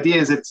 The idea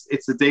is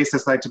it's a day set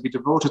aside to be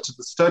devoted to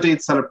the study,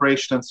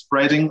 celebration, and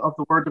spreading of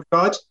the Word of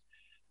God.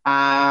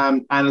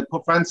 And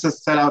Pope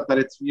Francis set out that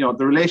it's the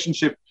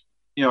relationship.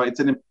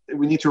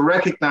 We need to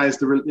recognize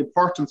the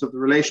importance of the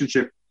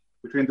relationship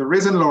between the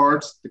risen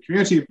Lord, the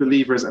community of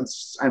believers, and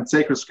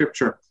sacred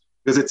Scripture,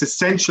 because it's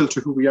essential to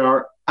who we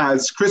are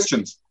as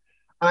Christians.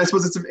 And I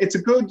suppose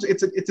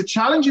it's a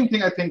challenging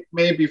thing, I think,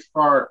 maybe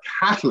for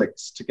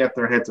Catholics to get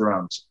their heads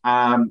around,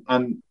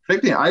 and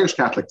particularly Irish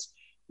Catholics.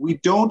 We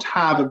don't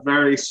have a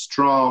very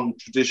strong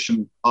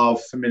tradition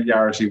of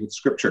familiarity with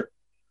Scripture.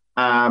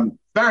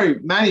 Very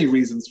many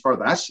reasons for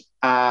that,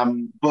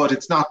 but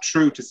it's not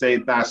true to say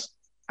that,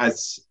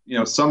 as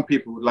some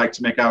people would like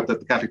to make out, that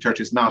the Catholic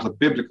Church is not a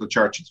biblical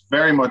church. It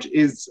very much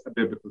is a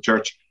biblical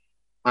church.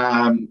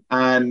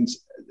 As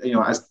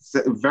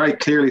very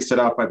clearly set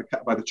out by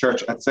the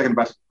Church at the Second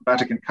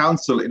Vatican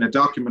Council in a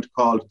document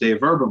called De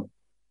Verbum.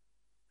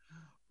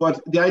 But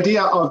the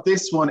idea of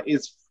this one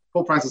is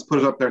Pope Francis put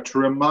it up there to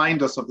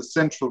remind us of the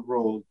central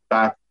role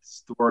that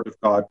the Word of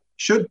God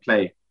should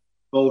play,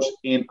 both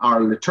in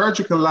our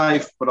liturgical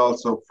life, but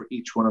also for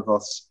each one of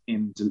us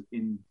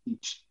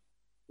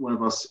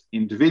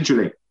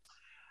individually.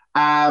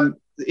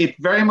 It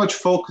very much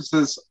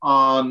focuses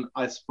on,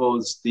 I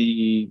suppose,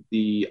 the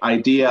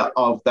idea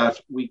of that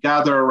we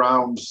gather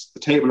around the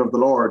table of the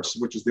Lord,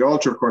 which is the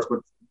altar, of course, but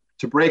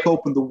to break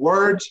open the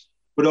Word,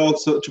 but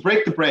also to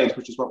break the bread,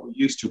 which is what we're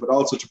used to, but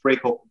also to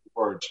break open the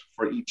Word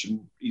for each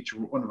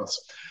one of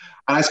us.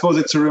 And I suppose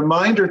it's a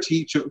reminder to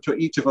each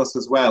of us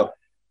as well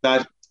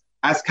that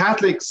as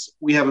Catholics,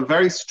 we have a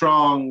very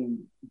strong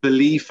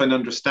belief and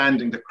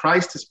understanding that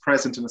Christ is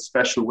present in a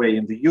special way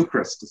in the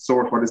Eucharist,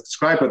 what is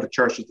described by the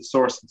Church as the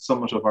source and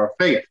summit of our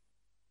faith.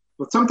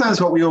 But sometimes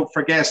what we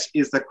forget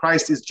is that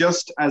Christ is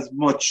just as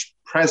much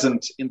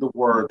present in the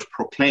Word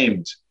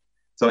proclaimed.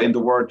 So in the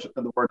Word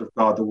of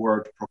God, the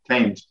Word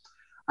proclaimed.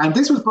 And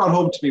this was brought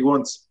home to me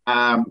once.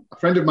 A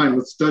friend of mine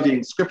was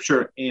studying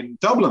Scripture in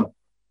Dublin,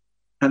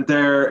 and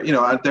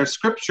their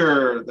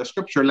Scripture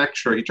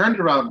lecturer, he turned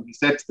around and he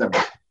said to them,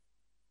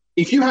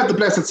 if you had the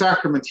Blessed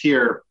Sacrament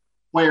here,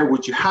 where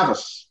would you have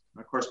it?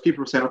 And of course,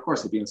 people were saying, of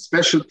course, it'd be in a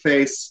special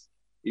place.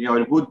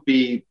 It would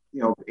be,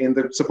 in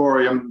the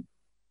ciborium,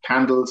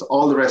 candles,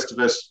 all the rest of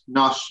it,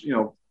 not,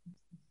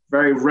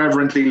 very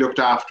reverently looked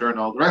after and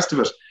all the rest of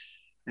it.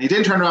 And he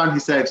did turn around and he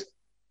said,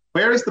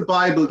 where is the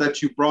Bible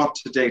that you brought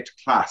today to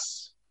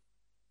class?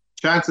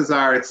 Chances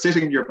are it's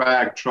sitting in your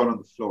bag, thrown on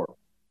the floor.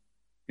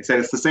 He said,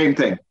 it's the same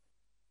thing.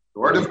 The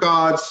Word of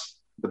God,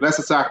 the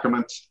Blessed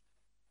Sacrament,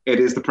 it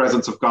is the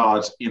presence of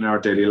God in our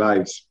daily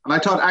lives. And I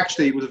thought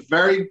actually it was a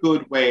very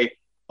good way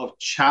of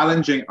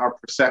challenging our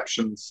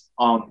perceptions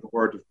on the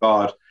Word of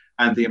God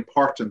and the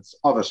importance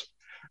of it.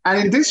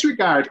 And in this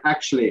regard,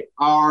 actually,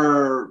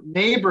 our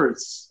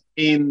neighbors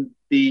in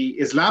the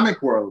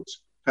Islamic world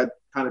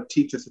kind of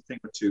teach us a thing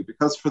or two,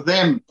 because for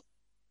them,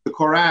 the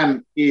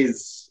Quran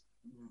is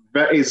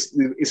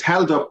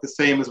held up the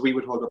same as we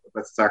would hold up the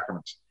Blessed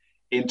Sacrament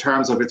in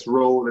terms of its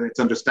role and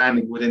its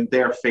understanding within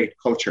their faith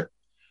culture.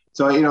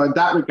 So, in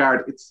that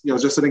regard, it's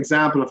just an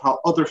example of how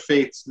other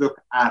faiths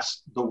look at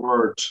the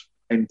Word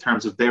in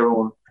terms of their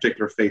own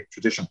particular faith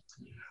tradition.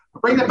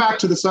 But bring it back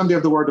to the Sunday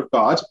of the Word of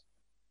God.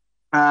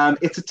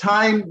 It's a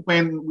time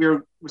when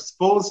we're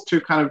supposed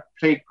to kind of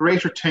pay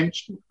greater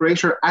attention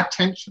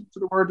to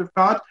the Word of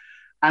God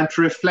and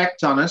to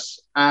reflect on it.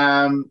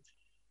 And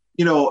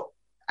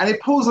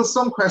it poses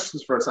some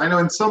questions for us. I know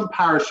in some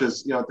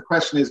parishes, the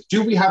question is,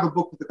 do we have a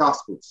book of the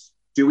Gospels?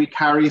 Do we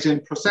carry it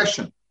in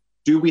procession?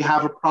 Do we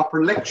have a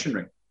proper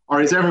lectionary?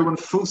 Or is everyone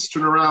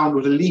foosting around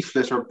with a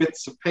leaflet or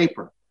bits of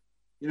paper?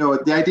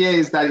 The idea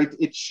is that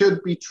it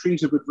should be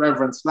treated with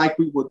reverence like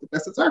we would the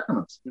Blessed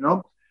Sacrament,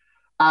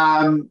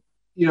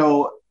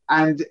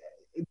 And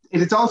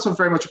it is also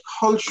very much a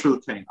cultural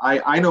thing.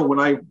 I know when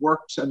I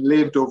worked and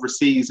lived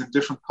overseas in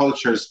different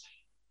cultures,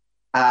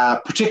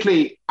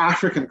 particularly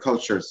African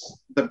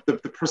cultures,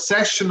 the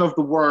procession of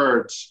the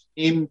word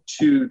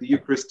into the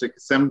Eucharistic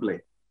assembly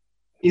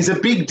is a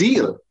big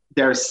deal.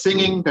 There's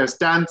singing, there's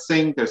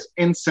dancing, there's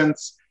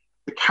incense.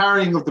 The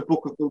carrying of the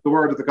book of the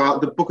word of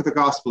the book of the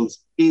Gospels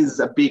is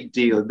a big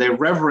deal. They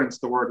reverence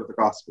the word of the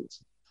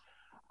Gospels,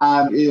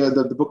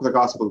 the book of the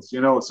Gospels.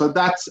 So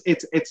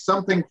it's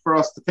something for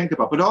us to think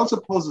about, but also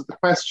poses the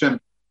question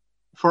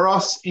for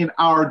us in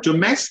our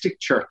domestic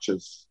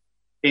churches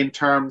in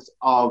terms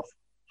of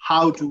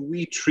how do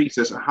we treat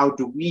it, and how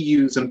do we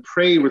use and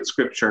pray with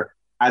Scripture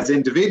as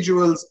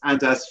individuals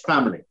and as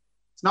family.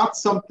 It's not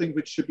something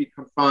which should be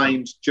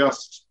confined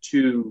just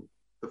to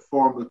the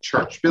formal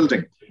church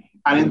building.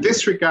 And in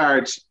this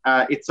regard,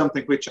 it's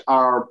something which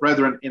our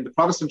brethren in the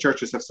Protestant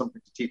churches have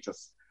something to teach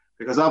us.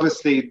 Because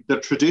obviously the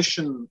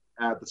tradition,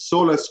 the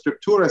sola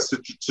scriptura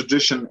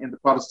tradition in the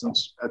Protestant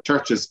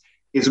churches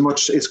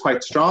is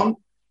quite strong.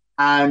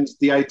 And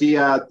the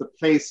idea, the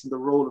place and the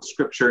role of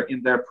Scripture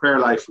in their prayer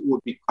life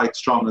would be quite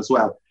strong as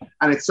well.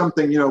 And it's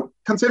something,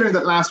 considering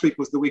that last week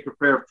was the week of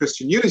prayer of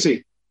Christian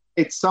unity,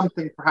 it's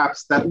something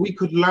perhaps that we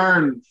could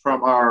learn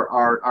from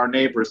our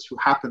neighbours who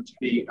happen to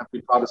be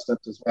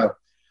Protestant as well.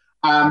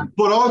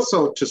 But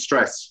also to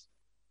stress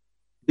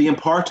the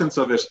importance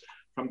of it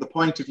from the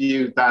point of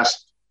view that,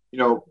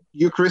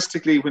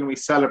 Eucharistically, when we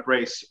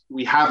celebrate,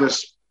 we have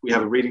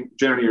a reading,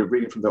 generally a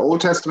reading from the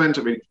Old Testament,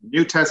 a reading from the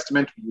New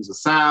Testament, we use a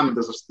psalm, and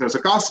there's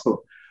a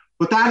gospel.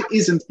 But that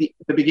isn't the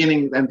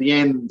beginning and the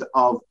end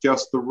of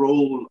just the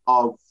role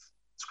of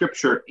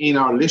Scripture in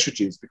our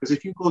liturgies. Because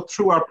if you go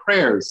through our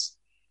prayers,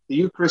 the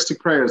Eucharistic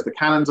prayers, the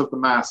canons of the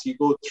Mass, you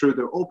go through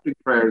the opening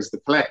prayers, the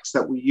collects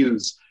that we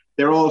use,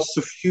 they're all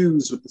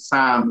suffused with the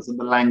psalms and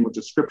the language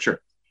of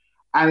Scripture.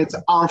 And it's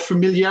our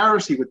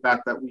familiarity with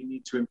that we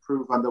need to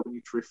improve on, that we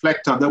need to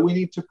reflect on, that we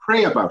need to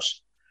pray about.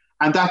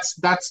 And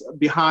that's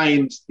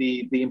behind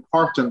the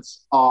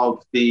importance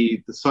of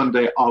the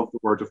Sunday of the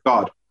Word of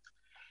God.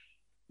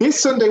 This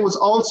Sunday was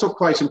also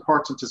quite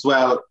important as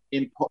well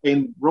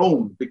in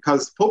Rome,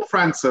 because Pope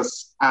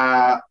Francis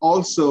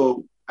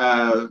also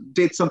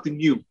did something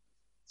new.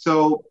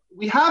 So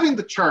we have in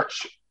the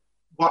church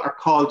what are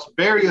called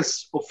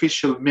various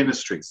official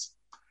ministries.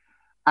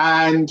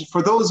 And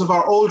for those of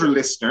our older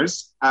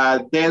listeners,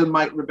 they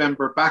might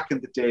remember back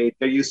in the day,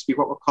 there used to be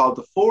what were called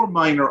the 4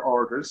 minor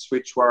orders,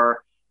 which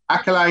were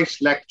acolyte,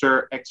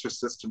 lector,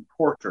 exorcist, and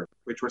porter,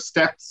 which were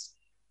steps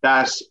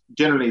that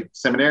generally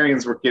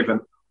seminarians were given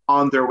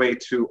on their way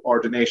to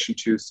ordination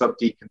to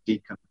subdeacon,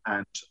 deacon,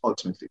 and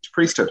ultimately to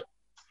priesthood.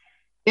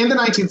 In the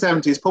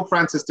 1970s, Pope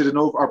Francis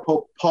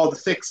Pope Paul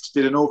VI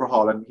did an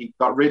overhaul, and he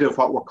got rid of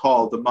what were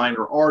called the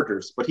minor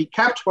orders, but he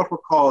kept what were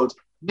called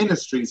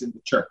ministries in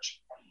the church.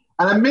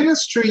 And a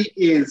ministry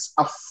is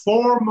a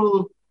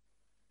formal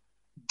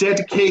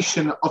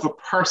dedication of a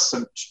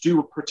person to do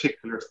a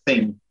particular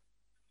thing.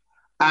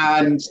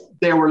 And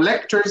there were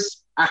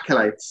lectors,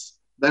 acolytes.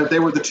 They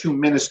were the 2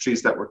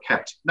 ministries that were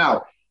kept.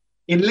 Now,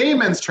 in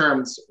layman's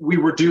terms, we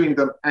were doing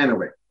them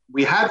anyway.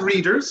 We had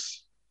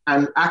readers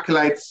and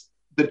acolytes.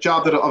 The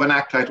job of an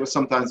acolyte was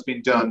sometimes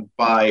being done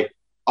by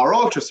our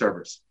altar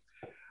servers.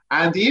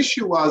 And the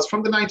issue was,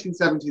 from the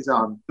 1970s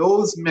on,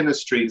 those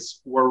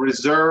ministries were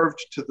reserved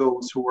to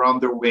those who were on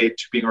their way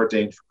to being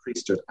ordained for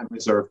priesthood and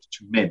reserved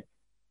to men.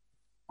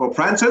 Pope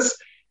Francis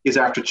is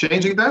after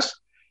changing that,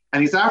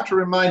 and he's after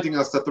reminding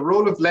us that the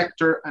role of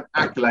lector and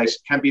acolyte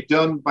can be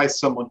done by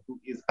someone who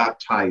is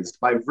baptized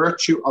by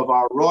virtue of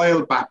our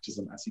royal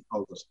baptism, as he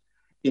calls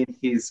it, in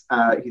his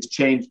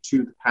change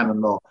to the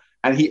canon law.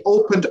 And he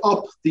opened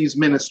up these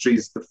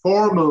ministries, the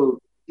formal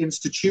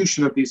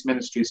institution of these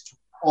ministries, to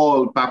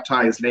all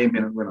baptized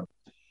laymen and women.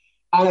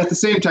 And at the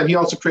same time, he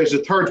also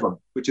created a third one,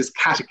 which is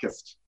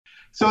catechist.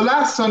 So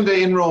last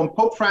Sunday in Rome,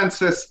 Pope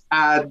Francis,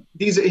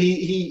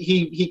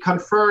 he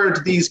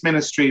conferred these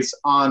ministries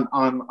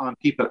on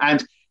people,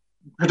 and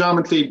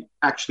predominantly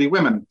actually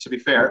women, to be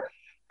fair.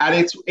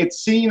 And it's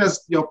seen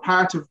as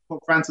part of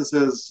Pope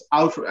Francis's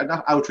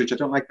not outreach, I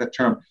don't like that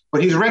term,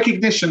 but his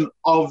recognition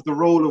of the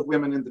role of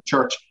women in the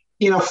church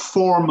in a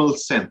formal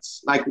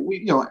sense. Like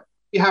we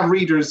have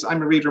readers.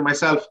 I'm a reader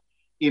myself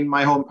in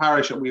my home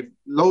parish, and we have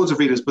loads of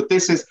readers. But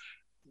this is,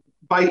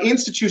 by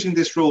instituting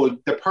this role,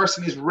 the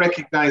person is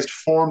recognized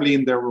formally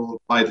in their role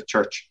by the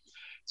church.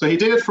 So he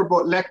did it for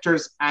both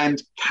lectors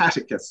and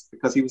catechists,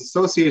 because he was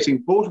associating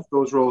both of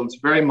those roles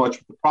very much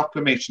with the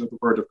proclamation of the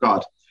Word of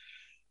God.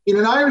 In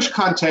an Irish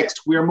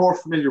context, we are more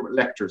familiar with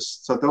lectors.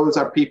 So those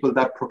are people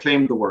that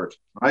proclaim the Word,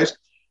 right?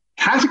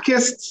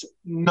 Catechists,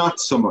 not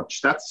so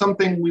much. That's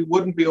something we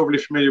wouldn't be overly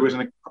familiar with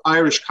in an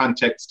Irish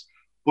context.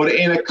 But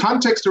in a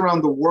context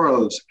around the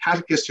world,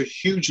 catechists are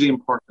hugely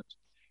important.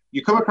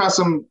 You come across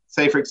them,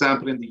 say, for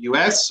example, in the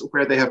US,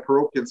 where they have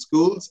parochial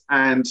schools,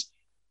 and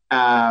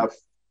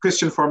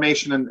Christian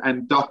formation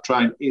and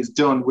doctrine is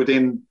done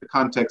within the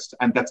context,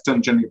 and that's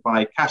done generally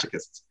by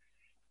catechists.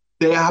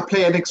 They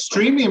play an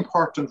extremely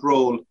important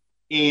role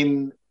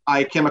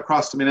I came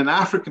across them in an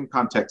African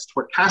context,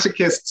 where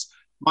catechists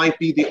might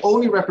be the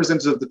only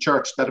representative of the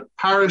church that a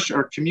parish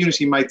or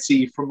community might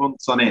see for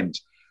months on end.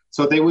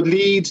 So they would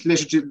lead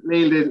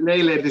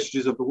lay-led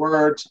liturgies of the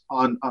word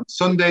on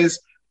Sundays.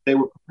 They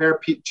would prepare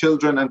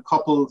children and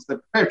couples. They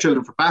prepare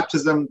children for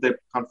baptism, their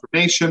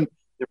confirmation.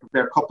 They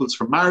prepare couples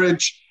for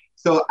marriage.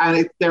 So,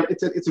 and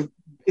it's an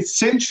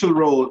essential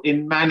role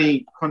in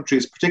many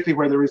countries, particularly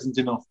where there isn't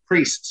enough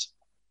priests.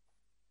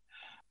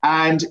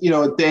 And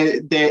the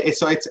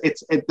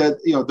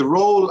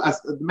role as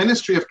the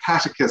ministry of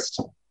catechist,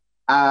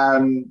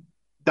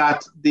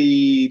 that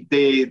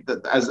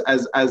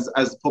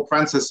as Pope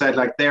Francis said,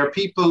 like, they are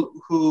people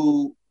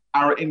who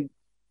are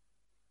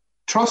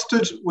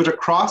entrusted with a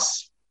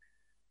cross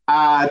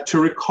to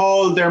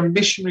recall their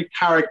missionary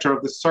character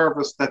of the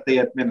service that they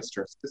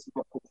administer. So this is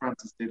what Pope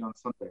Francis did on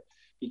Sunday.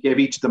 He gave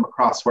each of them a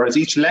cross, whereas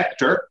each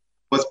lector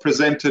was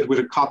presented with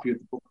a copy of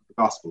the Book of the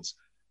Gospels.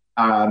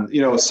 So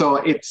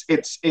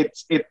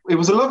it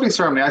was a lovely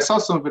ceremony. I saw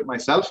some of it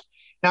myself.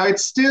 Now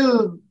it's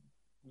still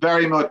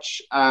very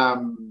much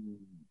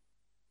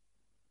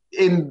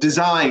in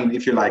design,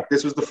 if you like.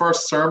 This was the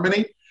first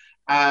ceremony,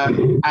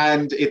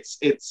 and it's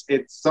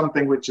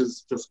something which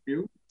is just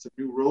new. It's a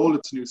new role.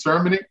 It's a new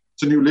ceremony.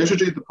 It's a new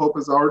liturgy. The Pope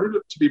has ordered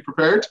it to be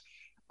prepared,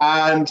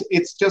 and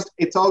it's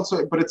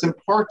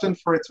important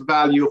for its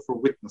value for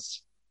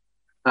witness,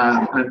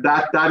 and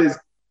that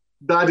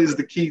is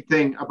the key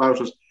thing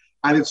about it.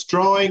 And it's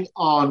drawing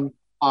on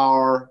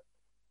our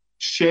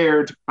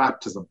shared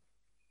baptism,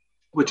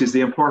 which is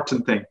the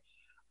important thing.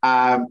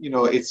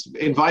 It's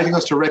inviting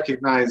us to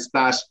recognize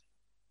that,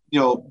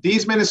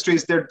 these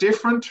ministries, they're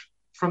different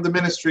from the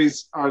ministry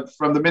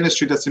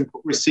that's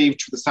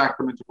received through the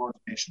sacrament of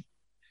ordination.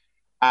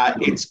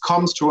 It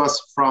comes to us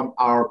from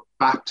our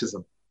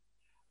baptism.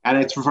 And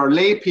it's for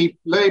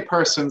lay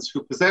persons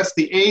who possess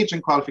the age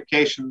and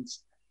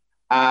qualifications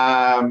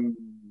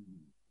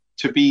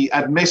to be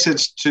admitted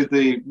to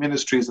the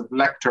ministries of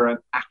lector and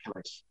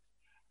acolyte.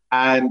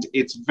 And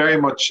it's very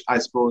much, I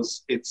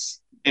suppose,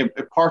 it's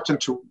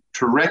important to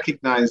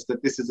recognize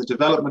that this is a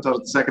development out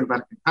of the Second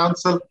Vatican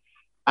Council,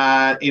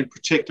 in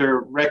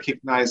particular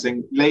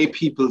recognizing lay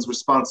people's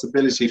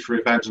responsibility for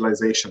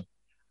evangelization.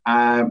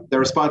 Their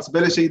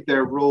responsibility,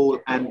 their role,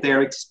 and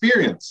their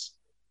experience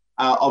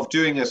of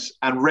doing it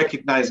and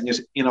recognizing it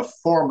in a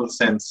formal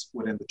sense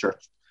within the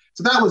church.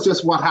 So that was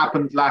just what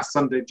happened last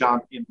Sunday, John,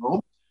 in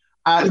Rome.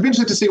 It'll be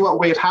interesting to see what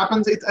way it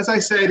happens. As I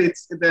said,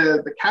 it's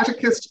the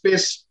catechist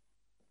bit,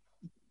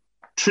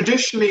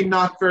 traditionally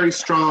not very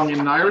strong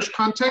in an Irish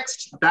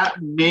context. That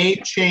may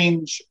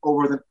change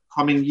over the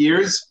coming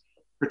years,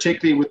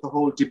 particularly with the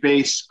whole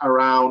debate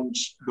around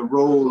the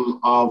role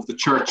of the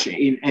church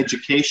in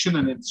education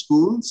and in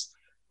schools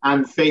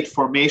and faith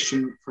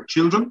formation for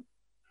children.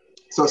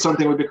 So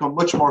something we've become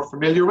much more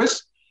familiar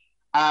with.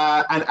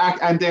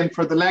 And then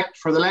for the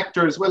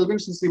lectors, well, it'll be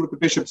interesting to see what the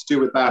bishops do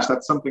with that.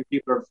 That's something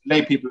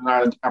lay people in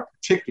Ireland are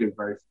particularly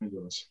very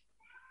familiar with.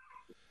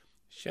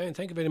 Shane,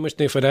 thank you very much,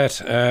 Nick, for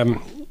that.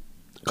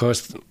 Of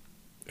course,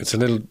 it's a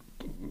little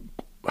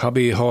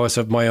hobby horse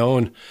of my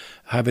own,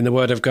 having the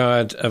Word of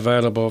God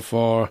available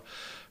for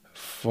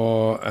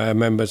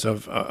members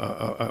of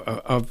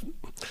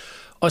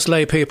us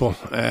lay people,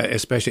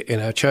 especially in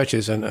our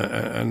churches,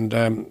 and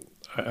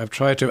I've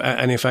tried to,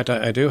 and in fact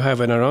I do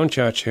have in our own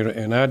church here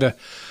in Arda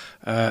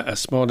a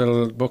small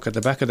little book at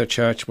the back of the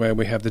church where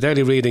we have the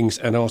daily readings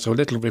and also a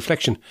little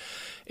reflection.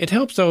 It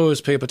helps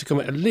those people to come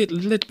a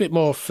little bit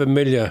more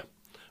familiar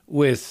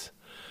with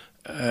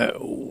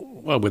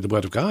with the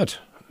Word of God,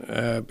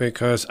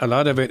 because a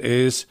lot of it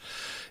is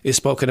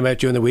spoken about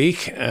during the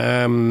week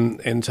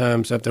in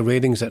terms of the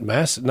readings at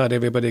Mass. Not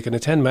everybody can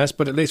attend Mass,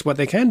 but at least what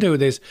they can do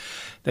is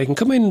they can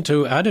come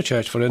into Arda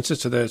Church, for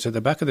instance, to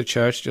the back of the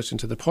church, just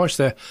into the porch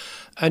there,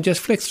 and just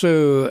flick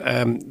through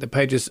the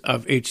pages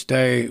of each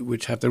day,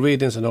 which have the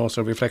readings and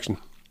also reflection.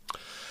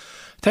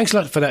 Thanks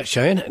a lot for that,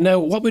 Shane. Now,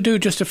 what we do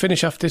just to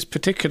finish off this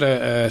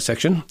particular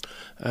section,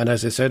 and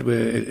as I said,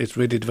 it's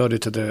really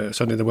devoted to the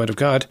Sunday, the Word of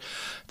God,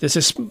 there's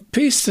this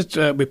piece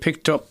that we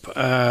picked up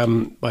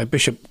by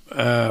Bishop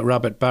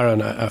Robert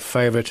Barron, a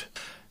favourite.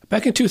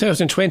 Back in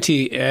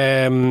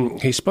 2020,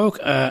 he spoke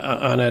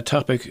on a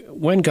topic,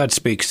 When God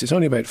Speaks. It's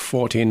only about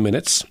 14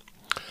 minutes.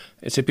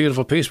 It's a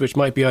beautiful piece, which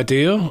might be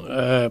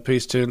ideal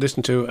piece to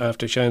listen to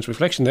after Shane's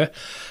reflection there.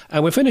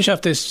 And we finish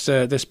off this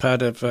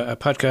part of a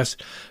podcast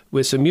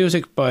with some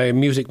music by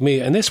Music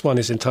Me, and this one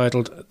is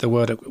entitled "The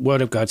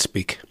Word of God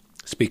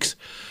Speaks."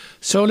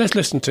 So let's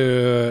listen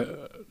to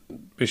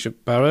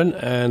Bishop Barron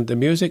and the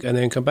music, and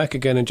then come back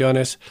again and join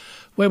us,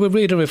 where we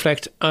read and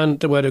reflect on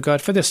the Word of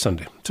God for this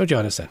Sunday. So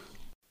join us then.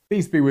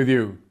 Peace be with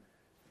you.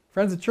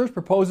 Friends, the church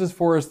proposes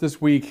for us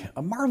this week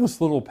a marvelous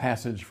little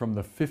passage from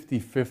the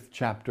 55th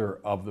chapter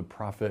of the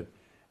prophet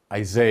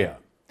Isaiah.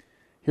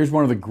 Here's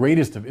one of the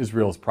greatest of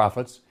Israel's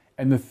prophets,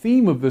 and the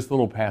theme of this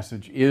little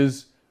passage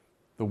is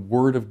the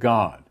Word of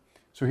God.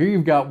 So here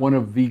you've got one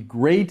of the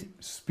great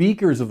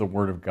speakers of the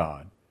Word of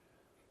God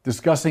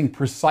discussing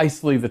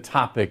precisely the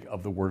topic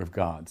of the Word of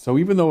God. So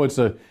even though it's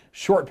a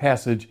short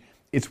passage,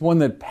 it's one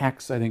that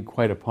packs, I think,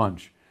 quite a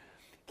punch.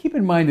 Keep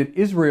in mind that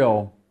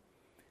Israel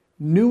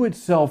knew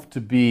itself to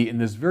be, in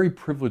this very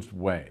privileged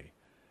way,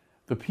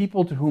 the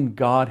people to whom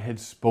God had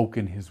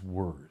spoken his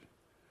word.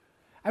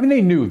 I mean,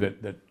 they knew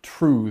that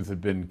truth had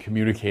been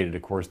communicated,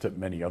 of course, to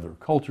many other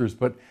cultures,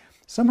 but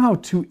somehow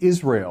to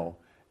Israel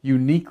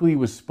uniquely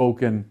was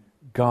spoken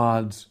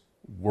God's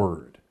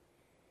word.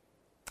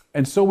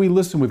 And so we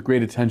listen with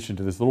great attention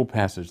to this little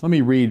passage. Let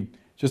me read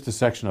just a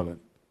section of it.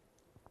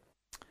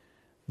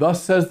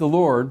 Thus says the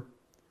Lord,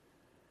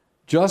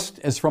 just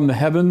as from the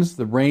heavens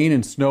the rain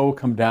and snow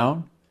come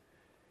down,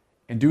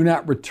 and do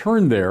not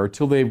return there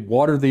till they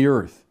water the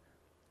earth,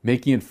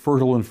 making it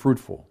fertile and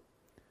fruitful,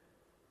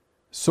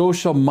 so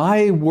shall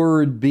my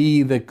word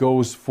be that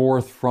goes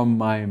forth from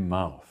my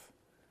mouth.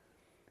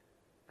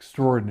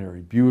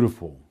 Extraordinary,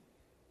 beautiful.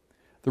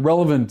 The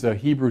relevant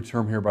Hebrew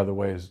term here, by the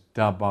way, is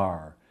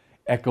dabar.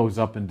 Echoes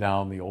up and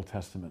down the Old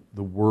Testament,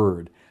 the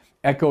word.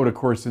 Echoed, of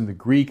course, in the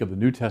Greek of the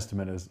New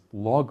Testament as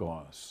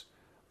logos,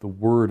 the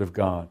word of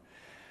God.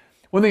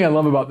 One thing I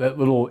love about that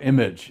little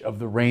image of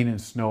the rain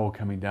and snow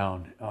coming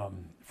down,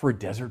 for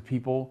desert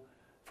people,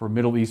 for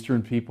Middle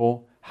Eastern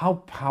people, how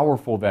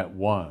powerful that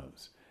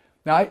was.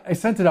 Now, I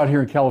sense it out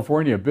here in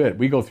California a bit.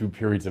 We go through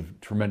periods of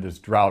tremendous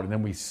drought, and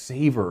then we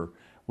savor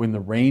when the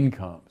rain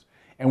comes.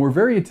 And we're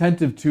very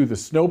attentive to the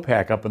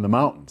snowpack up in the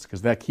mountains,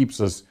 because that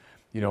keeps us,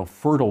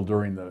 fertile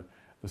during the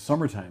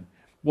summertime.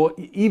 Well,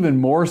 even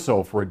more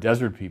so for a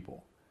desert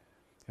people.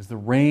 As the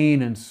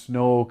rain and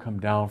snow come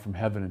down from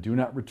heaven and do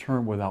not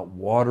return without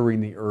watering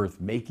the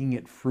earth, making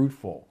it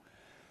fruitful,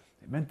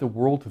 it meant the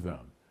world to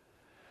them.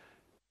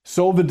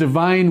 So the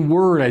divine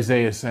word,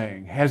 Isaiah is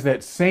saying, has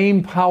that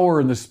same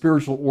power in the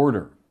spiritual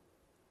order.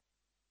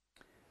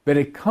 But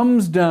it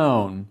comes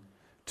down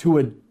to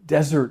a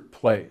desert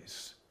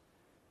place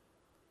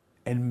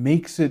and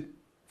makes it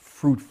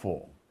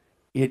fruitful.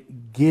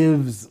 It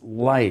gives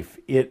life.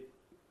 It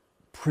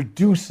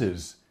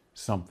produces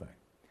something.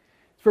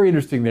 It's very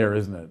interesting there,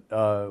 isn't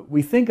it?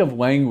 We think of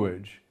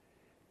language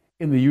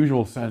in the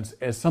usual sense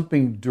as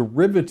something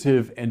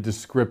derivative and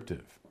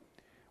descriptive.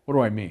 What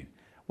do I mean?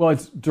 Well,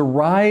 it's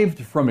derived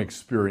from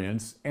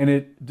experience and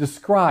it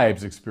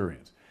describes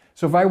experience.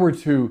 So if I were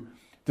to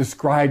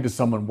describe to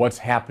someone what's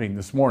happening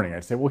this morning,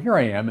 I'd say, well, here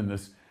I am in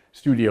this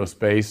studio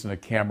space and a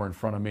camera in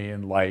front of me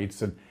and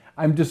lights, and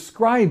I'm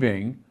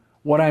describing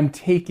what I'm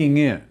taking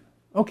in.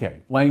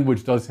 Okay,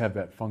 language does have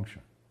that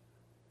function.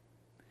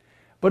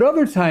 But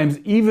other times,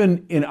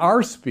 even in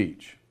our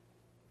speech,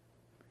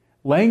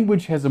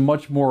 language has a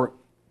much more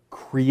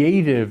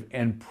creative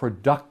and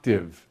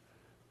productive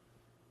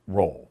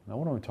role. Now,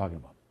 what am I talking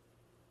about?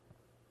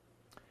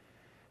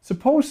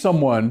 Suppose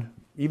someone,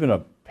 even a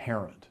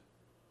parent,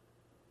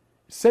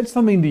 said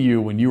something to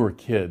you when you were a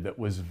kid that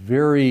was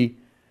very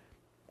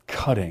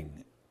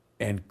cutting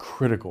and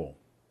critical.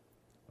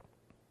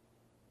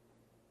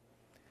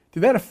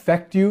 Did that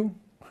affect you?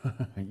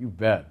 You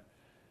bet.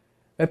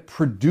 That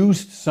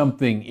produced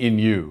something in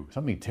you,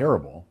 something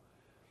terrible,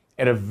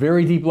 at a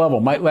very deep level,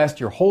 might last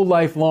your whole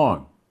life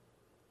long.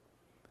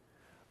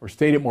 Or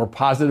state it more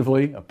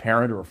positively, a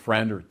parent or a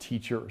friend or a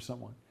teacher or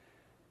someone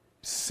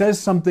says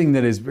something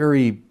that is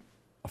very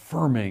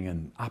affirming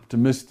and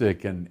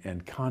optimistic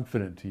and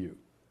confident to you.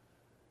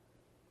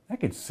 That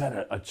could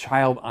set a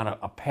child on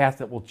a path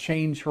that will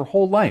change her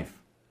whole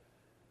life.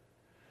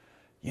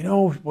 You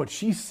know, what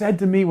she said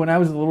to me when I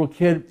was a little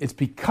kid, it's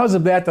because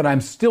of that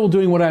I'm still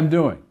doing what I'm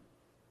doing.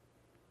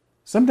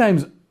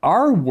 Sometimes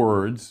our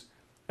words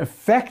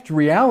affect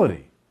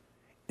reality.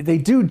 They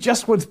do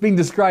just what's being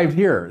described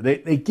here.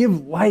 They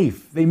give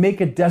life. They make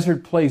a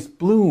desert place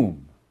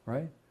bloom,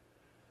 right?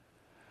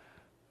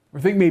 Or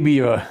think maybe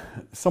a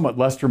somewhat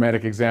less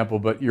dramatic example,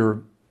 but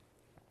you're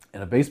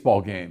in a baseball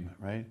game,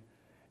 right?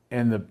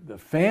 And the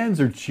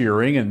fans are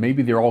cheering, and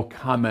maybe they're all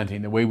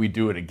commenting the way we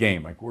do at a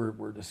game. Like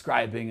we're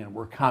describing and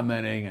we're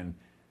commenting,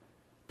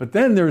 but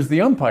then there's the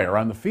umpire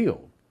on the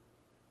field.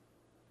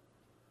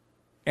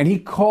 And he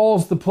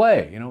calls the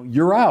play,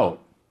 you're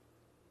out.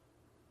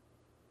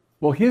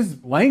 Well,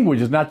 his language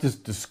is not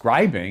just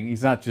describing,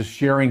 he's not just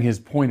sharing his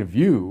point of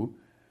view.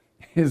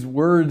 His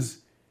words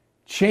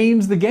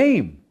change the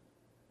game.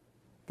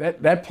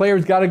 That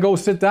player's got to go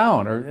sit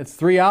down, or it's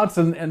 3 outs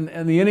and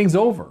the inning's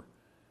over.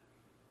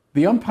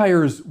 The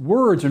umpire's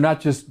words are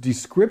not just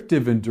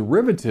descriptive and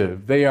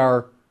derivative, they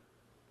are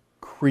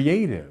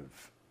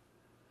creative.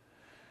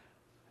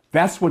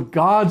 That's what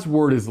God's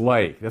word is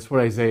like. That's what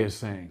Isaiah is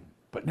saying.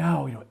 But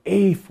now,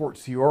 a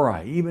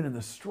fortiori, even in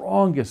the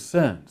strongest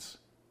sense,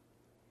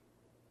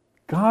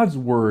 God's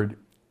word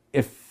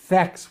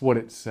affects what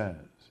it says.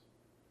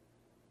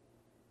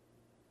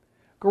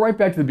 Go right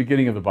back to the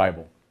beginning of the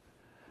Bible.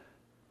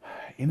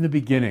 In the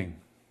beginning,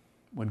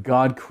 when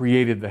God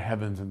created the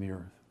heavens and the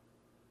earth,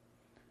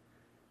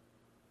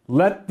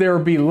 let there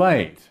be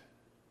light.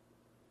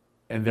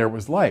 And there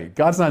was light.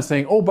 God's not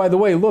saying, oh, by the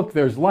way, look,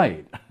 there's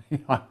light.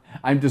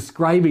 I'm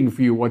describing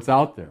for you what's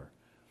out there.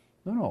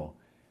 No.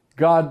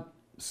 God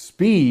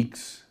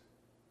speaks,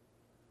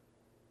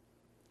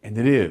 and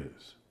it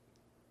is.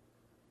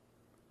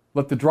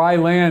 Let the dry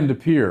land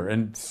appear,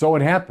 and so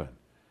it happened.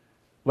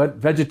 Let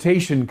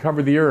vegetation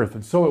cover the earth,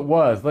 and so it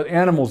was. Let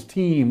animals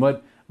teem,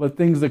 let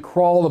things that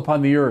crawl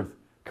upon the earth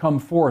come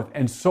forth,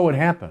 and so it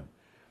happened.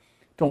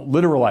 Don't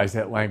literalize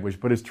that language,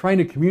 but it's trying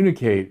to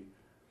communicate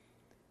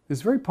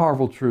this very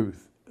powerful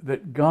truth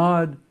that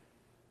God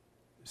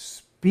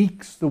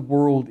speaks the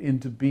world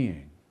into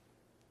being.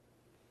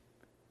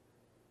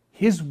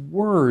 His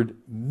word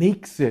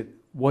makes it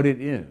what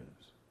it is.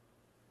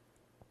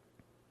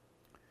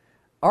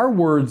 Our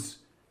words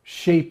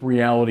shape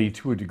reality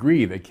to a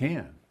degree. They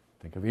can.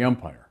 Think of the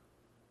empire.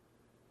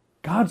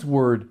 God's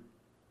word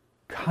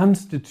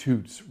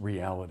constitutes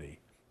reality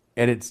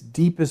at its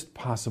deepest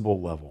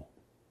possible level.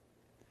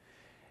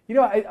 You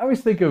know, I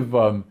always think of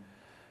a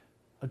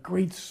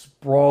great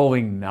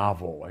sprawling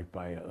novel, like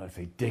by, let's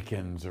say,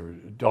 Dickens or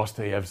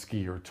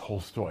Dostoevsky or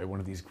Tolstoy,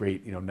 one of these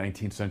great,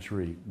 19th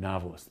century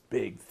novelists,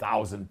 big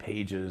 1,000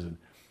 pages and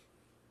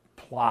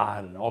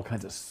plot and all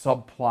kinds of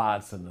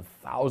subplots and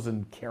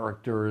 1,000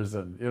 characters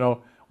and,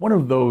 one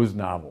of those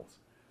novels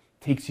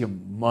takes you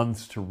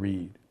months to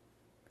read.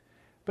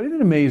 But isn't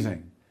it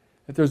amazing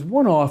that there's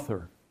one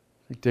author,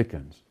 like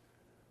Dickens,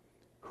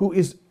 who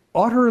is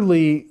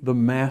utterly the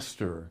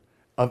master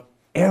of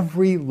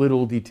every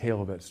little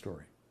detail of that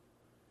story?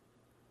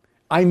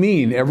 I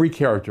mean every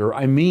character,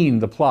 I mean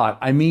the plot,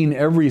 I mean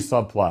every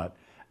subplot,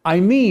 I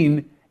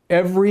mean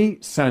every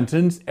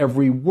sentence,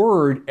 every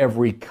word,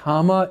 every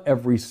comma,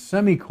 every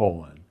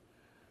semicolon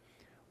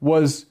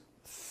was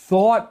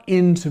thought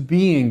into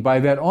being by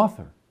that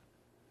author.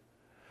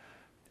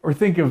 Or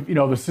think of,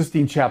 the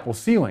Sistine Chapel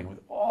ceiling with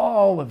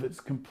all of its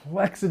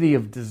complexity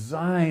of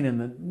design and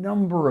the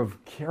number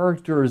of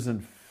characters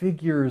and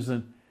figures,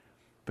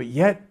 but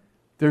yet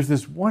there's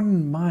this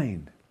one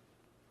mind.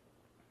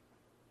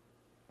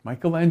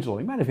 Michelangelo,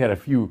 he might have had a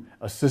few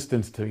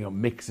assistants to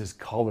mix his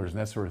colors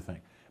and that sort of thing,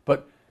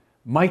 but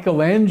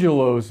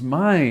Michelangelo's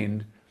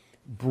mind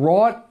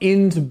brought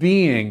into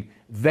being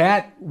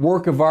that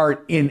work of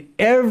art in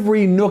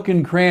every nook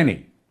and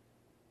cranny.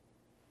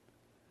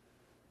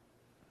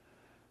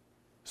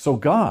 So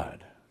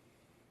God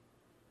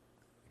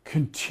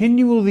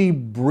continually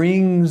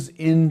brings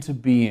into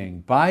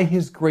being, by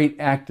his great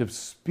act of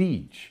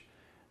speech,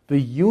 the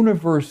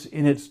universe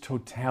in its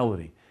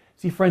totality.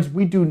 See, friends,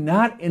 we do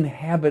not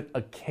inhabit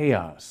a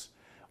chaos.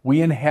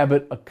 We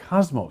inhabit a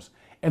cosmos.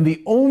 And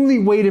the only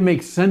way to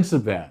make sense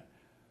of that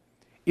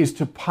is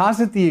to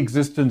posit the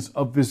existence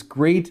of this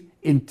great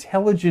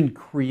intelligent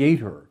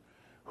creator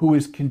who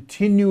is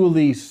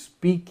continually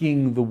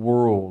speaking the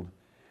world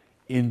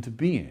into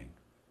being.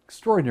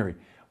 Extraordinary.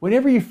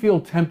 Whenever you feel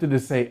tempted to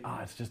say,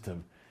 it's just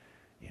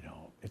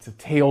it's a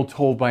tale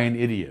told by an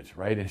idiot,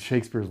 right? In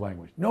Shakespeare's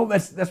language. No,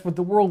 that's what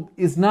the world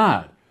is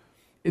not.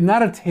 It's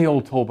not a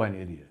tale told by an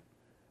idiot,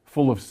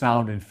 full of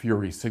sound and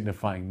fury,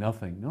 signifying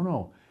nothing.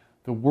 No.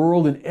 The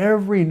world in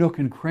every nook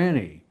and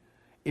cranny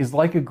is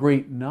like a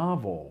great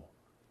novel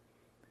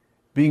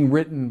being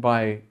written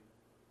by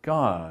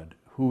God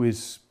who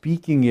is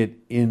speaking it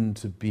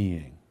into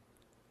being.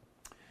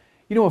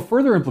 A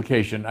further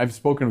implication, I've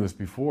spoken of this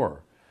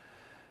before,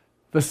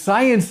 the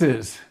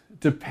sciences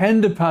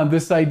depend upon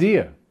this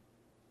idea.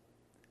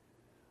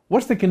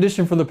 What's the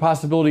condition for the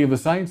possibility of the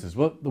sciences?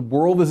 Well, the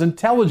world is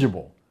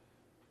intelligible,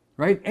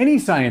 right? Any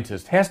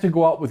scientist has to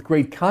go out with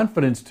great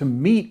confidence to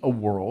meet a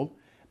world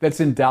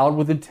that's endowed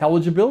with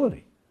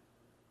intelligibility,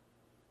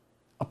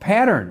 a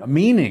pattern, a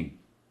meaning.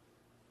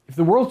 If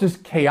the world's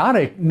just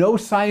chaotic, no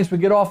science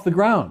would get off the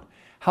ground.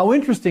 How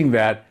interesting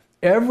that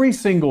every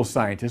single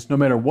scientist, no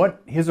matter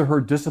what his or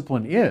her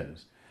discipline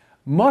is,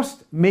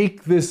 must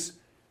make this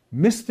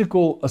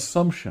mystical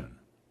assumption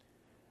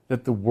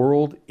that the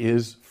world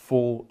is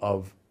full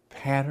of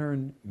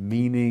pattern,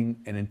 meaning,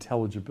 and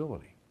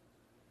intelligibility.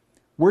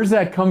 Where does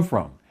that come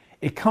from?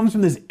 It comes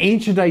from this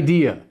ancient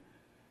idea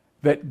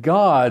that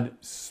God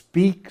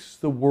speaks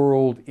the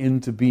world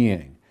into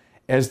being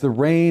as the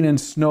rain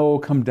and snow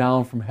come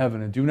down from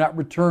heaven and do not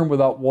return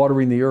without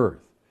watering the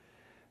earth.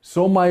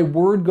 So my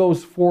word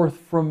goes forth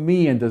from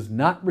me and does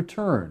not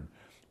return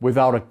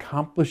without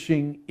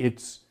accomplishing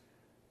its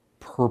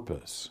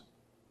purpose.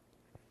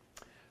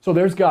 So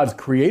there's God's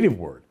creative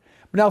word.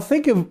 But now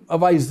think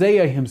of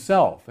Isaiah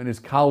himself and his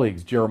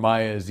colleagues,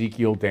 Jeremiah,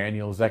 Ezekiel,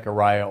 Daniel,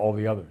 Zechariah, all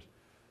the others.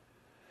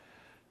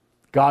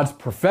 God's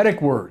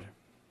prophetic word.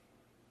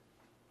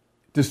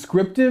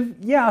 Descriptive?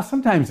 Yeah,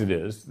 sometimes it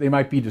is. They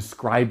might be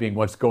describing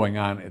what's going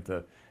on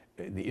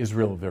in the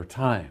Israel of their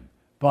time.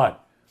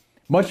 But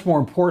much more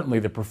importantly,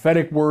 the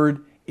prophetic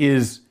word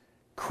is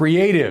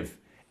creative.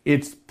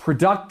 It's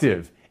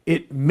productive.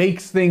 It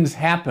makes things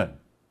happen.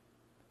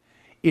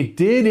 It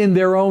did in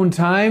their own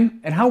time,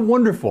 and how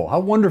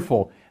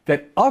wonderful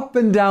that up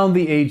and down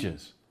the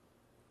ages,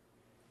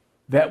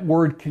 that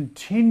word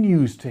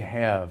continues to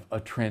have a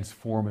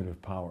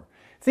transformative power.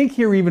 Think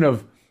here even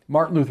of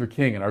Martin Luther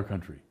King in our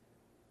country,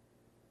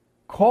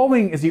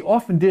 calling, as he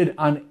often did,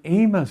 on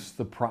Amos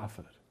the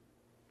prophet,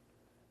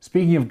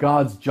 speaking of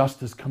God's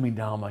justice coming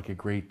down like a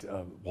great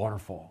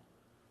waterfall.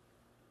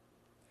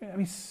 I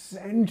mean,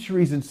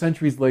 centuries and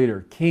centuries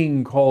later,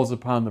 King calls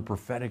upon the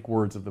prophetic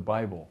words of the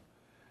Bible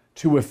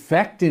to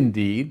effect,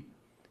 indeed,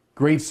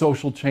 great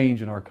social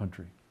change in our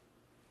country.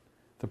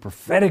 The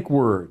prophetic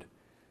word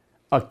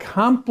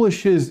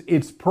accomplishes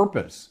its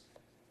purpose,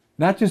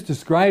 not just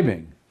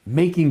describing,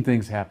 making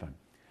things happen.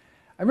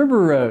 I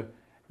remember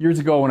years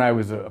ago when I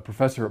was a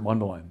professor at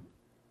Mundelein,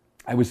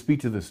 I would speak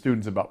to the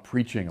students about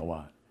preaching a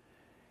lot.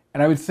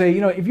 And I would say,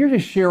 if you're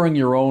just sharing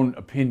your own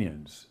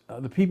opinions,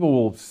 the people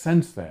will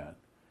sense that,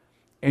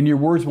 and your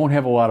words won't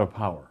have a lot of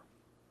power.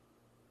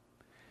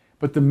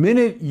 But the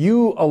minute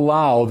you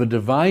allow the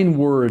divine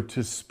word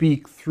to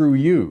speak through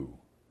you,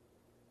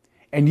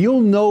 and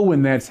you'll know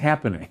when that's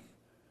happening,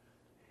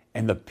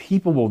 and the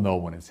people will know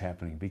when it's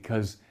happening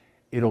because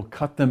it'll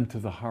cut them to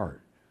the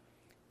heart.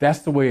 That's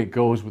the way it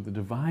goes with the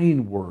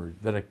divine word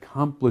that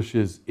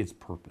accomplishes its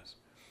purpose.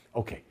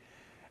 Okay,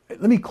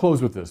 let me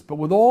close with this. But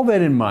with all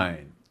that in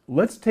mind,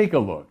 let's take a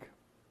look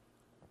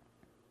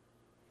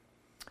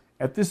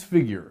at this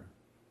figure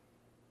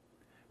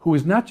who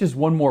is not just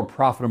one more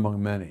prophet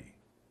among many,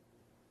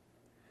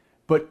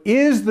 but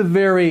is the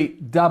very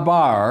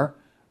dabar,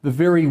 the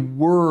very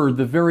word,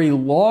 the very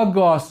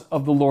logos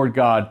of the Lord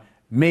God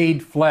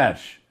made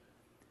flesh.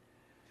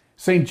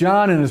 St.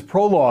 John in his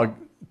prologue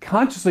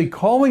consciously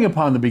calling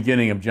upon the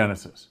beginning of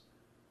Genesis.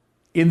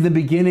 In the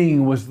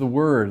beginning was the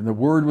Word, and the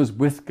Word was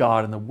with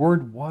God, and the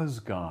Word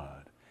was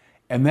God.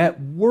 And that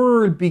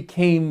Word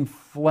became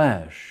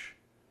flesh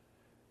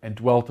and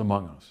dwelt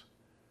among us.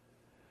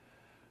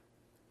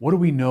 What do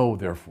we know,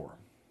 therefore?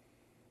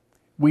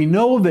 We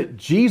know that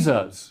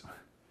Jesus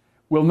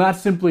will not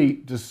simply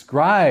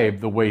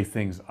describe the way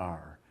things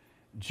are.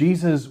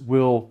 Jesus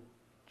will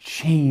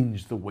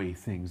change the way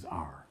things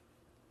are.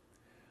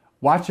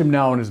 Watch him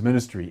now in his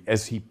ministry.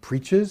 As he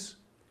preaches,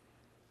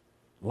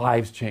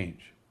 lives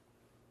change.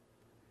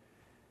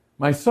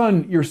 My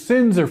son, your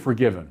sins are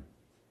forgiven.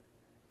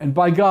 And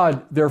by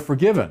God, they're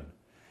forgiven.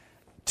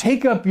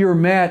 Take up your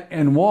mat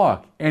and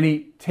walk. And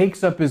he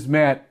takes up his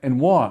mat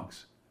and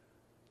walks.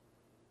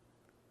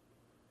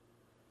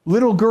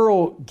 Little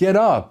girl, get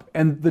up.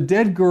 And the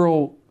dead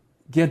girl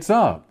gets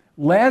up.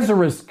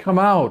 Lazarus, come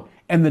out.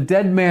 And the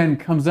dead man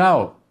comes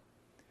out.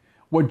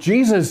 What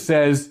Jesus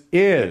says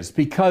is,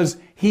 because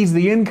he's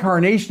the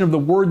incarnation of the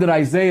word that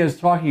Isaiah is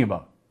talking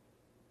about.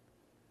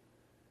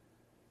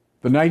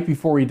 The night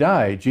before he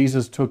died,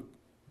 Jesus took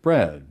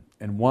bread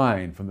and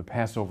wine from the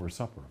Passover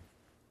supper.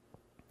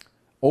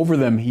 Over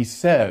them he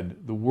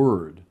said the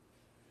word,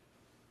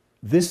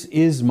 "This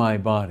is my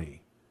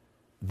body.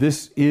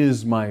 This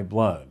is my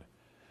blood."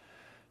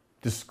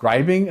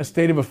 Describing a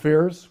state of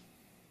affairs,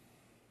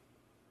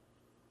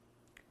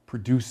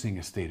 producing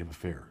a state of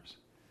affairs.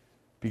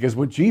 Because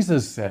what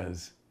Jesus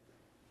says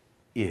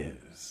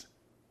is.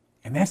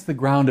 And that's the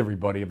ground,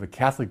 everybody, of the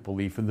Catholic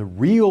belief in the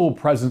real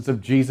presence of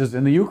Jesus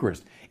in the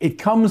Eucharist. It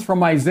comes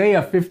from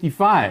Isaiah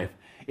 55.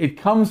 It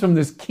comes from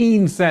this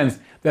keen sense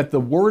that the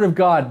Word of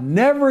God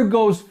never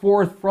goes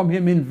forth from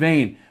him in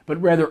vain,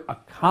 but rather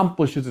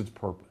accomplishes its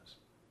purpose.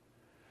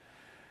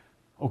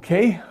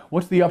 Okay,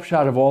 what's the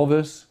upshot of all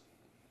this?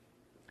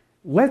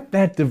 Let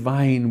that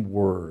divine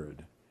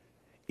Word,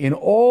 in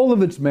all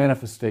of its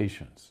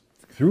manifestations,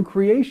 through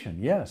creation,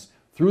 yes,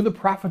 through the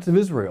prophets of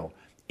Israel,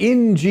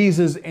 in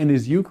Jesus and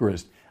his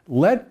Eucharist,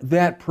 let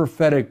that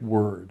prophetic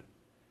word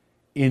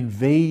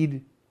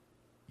invade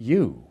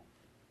you.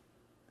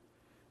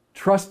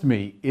 Trust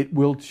me, it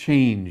will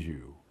change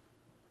you.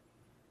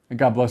 And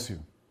God bless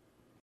you.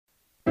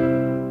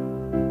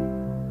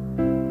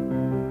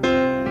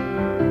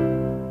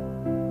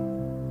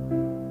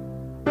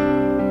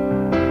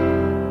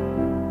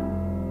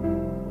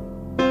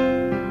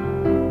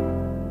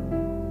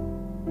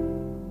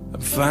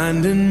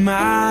 Finding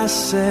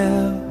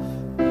myself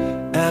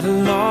at a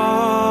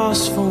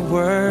loss for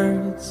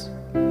words.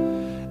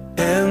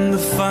 And the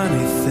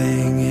funny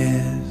thing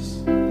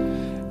is,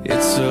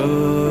 it's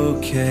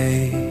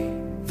okay.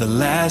 The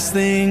last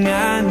thing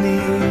I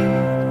need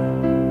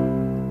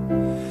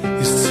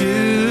is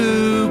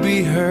to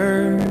be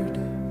heard,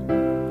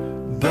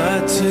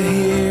 but to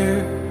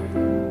hear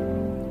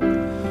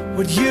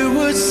what you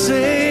would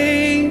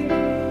say.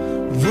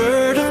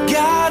 Word of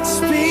God,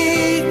 speak.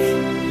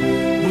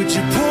 Would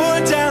you pour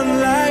down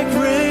like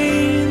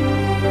rain,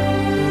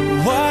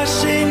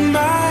 washing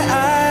my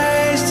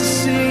eyes to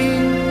see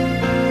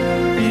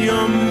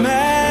your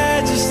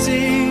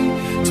majesty,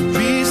 to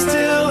be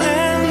still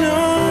and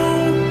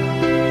know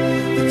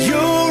that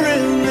you're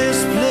in this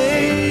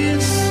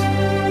place.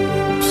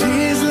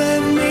 Please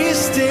let me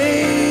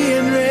stay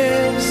and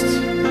rest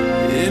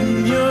in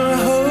your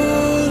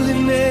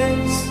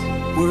holiness.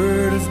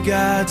 Word of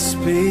God,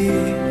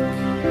 speak.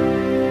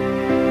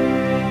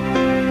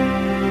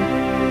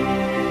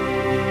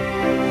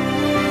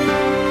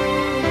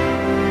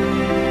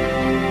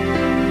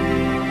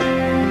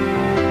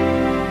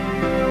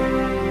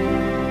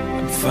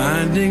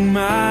 Finding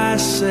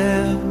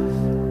myself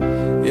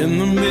in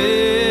the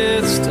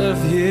midst of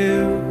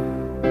you,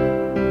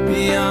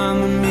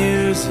 beyond the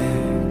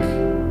music,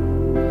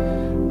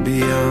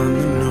 beyond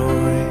the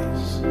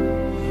noise.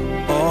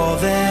 All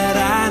that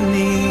I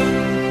need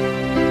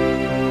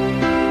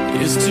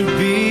is to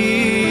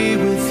be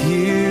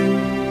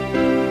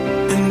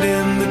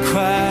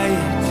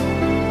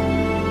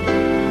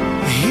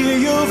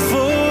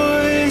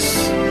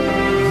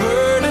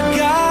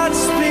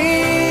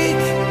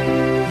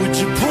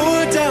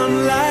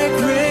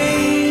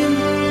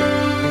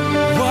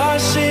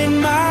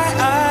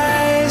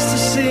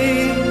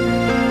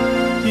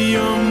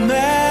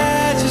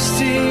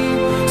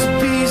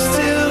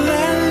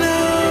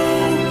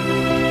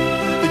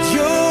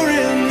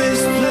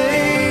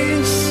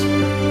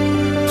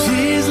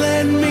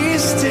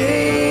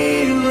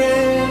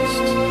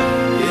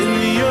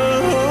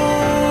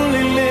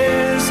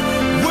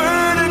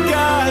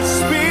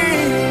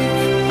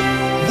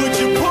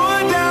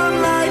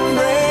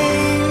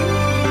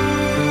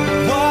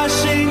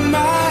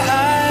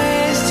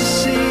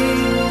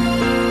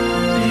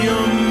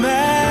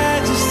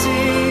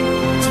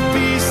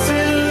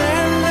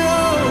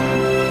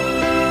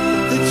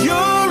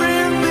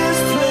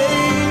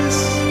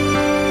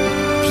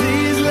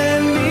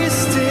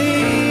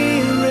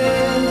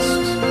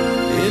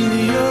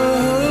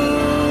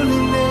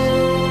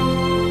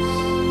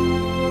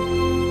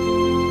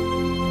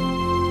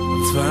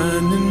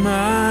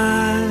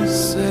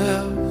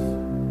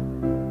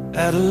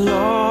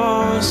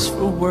lost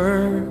for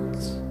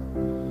words.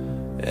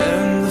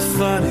 And the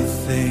funny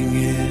thing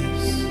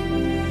is,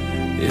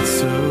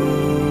 it's okay.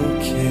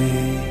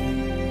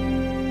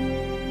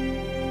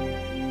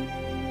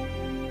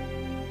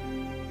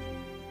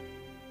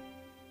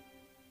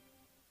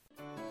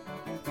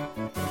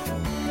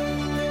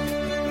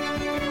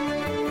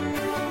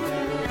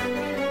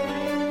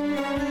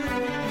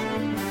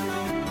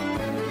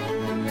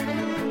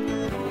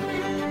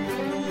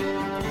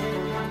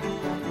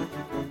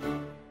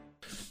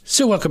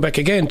 So welcome back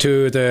again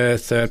to the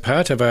third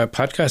part of our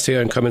podcast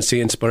here on Come and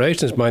See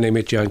Inspirations. My name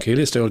is John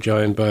Keeley, still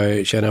joined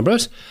by Shane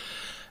Ambrose.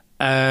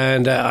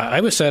 And I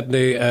was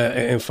certainly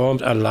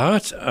informed a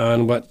lot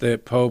on what the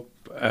Pope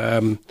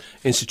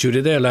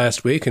instituted there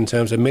last week in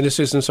terms of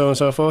ministers and so on and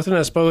so forth. And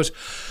I suppose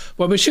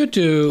what we should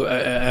do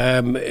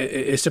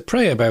is to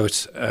pray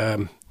about,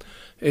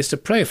 is to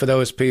pray for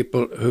those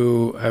people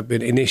who have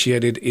been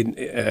initiated in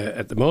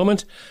at the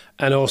moment,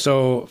 and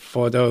also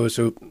for those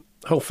who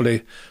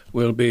hopefully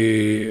will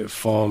be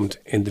formed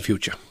in the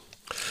future.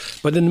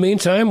 But in the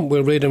meantime,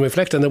 we'll read and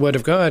reflect on the Word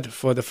of God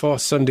for the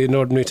fourth Sunday in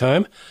Ordinary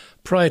Time.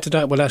 Prior to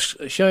that, we'll ask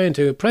Shane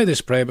to pray this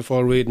prayer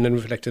before reading and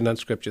reflecting on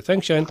Scripture.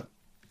 Thanks, Shane.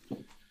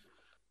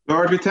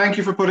 Lord, we thank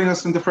you for putting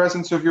us in the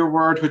presence of your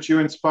word, which you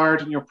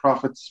inspired in your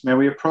prophets. May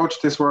we approach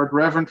this word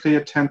reverently,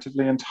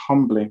 attentively, and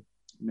humbly.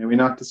 May we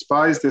not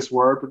despise this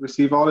word, but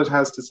receive all it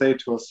has to say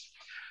to us.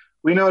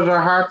 We know that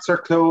our hearts are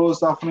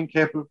closed, often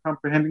incapable of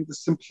comprehending the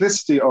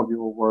simplicity of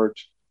your word.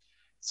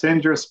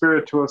 Send your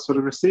Spirit to us so that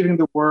receiving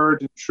the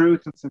word in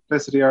truth and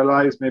simplicity, our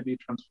lives may be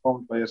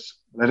transformed by it.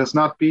 Let us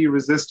not be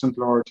resistant,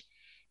 Lord.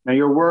 May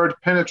your word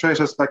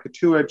penetrate us like a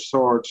two-edged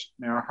sword.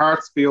 May our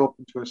hearts be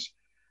open to it.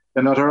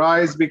 Let not our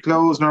eyes be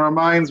closed nor our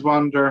minds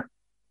wander,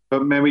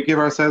 but may we give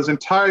ourselves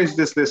entirely to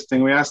this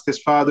listening. We ask this,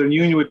 Father, in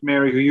union with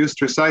Mary, who used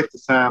to recite the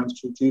Psalms,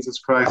 through Jesus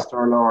Christ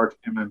our Lord.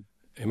 Amen.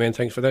 Amen.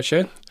 Thanks for that,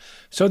 Shane.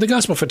 So the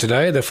Gospel for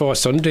today, the fourth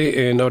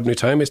Sunday in Ordinary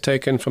Time, is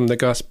taken from the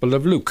Gospel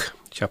of Luke,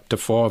 chapter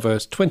 4,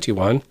 verse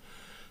 21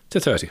 to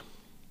 30.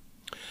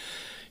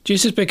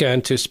 Jesus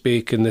began to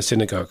speak in the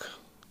synagogue.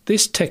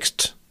 This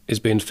text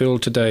is being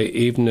filled today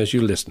even as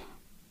you listen.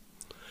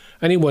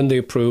 And he won the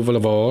approval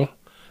of all,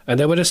 and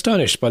they were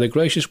astonished by the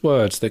gracious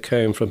words that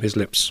came from his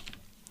lips.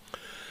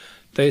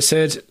 They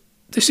said,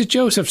 "This is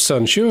Joseph's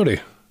son,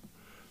 surely."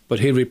 But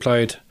he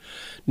replied,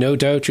 "No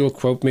doubt you'll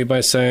quote me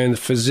by saying,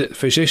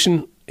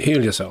 'Physician,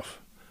 heal yourself.'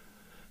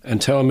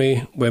 And tell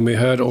me, when we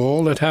heard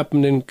all that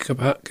happened in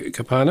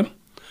Capernaum,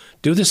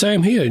 do the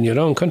same here in your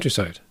own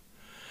countryside."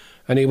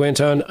 And he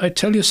went on, "I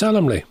tell you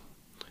solemnly,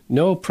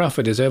 no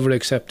prophet is ever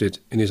accepted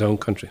in his own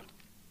country."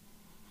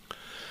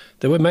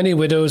 There were many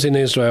widows in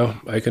Israel,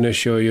 I can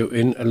assure you,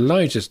 in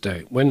Elijah's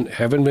day, when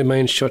heaven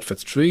remained shut for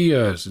 3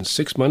 years and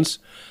 6 months,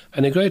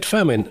 and a great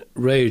famine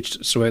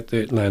raged throughout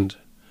the land.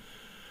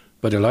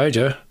 But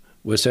Elijah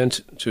was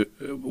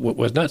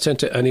not sent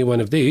to any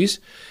one of these.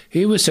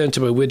 He was sent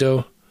to a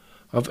widow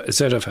of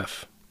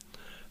Zarephath,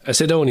 a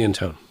Sidonian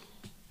town.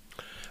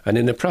 And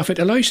in the prophet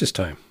Elisha's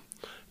time,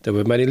 there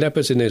were many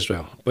lepers in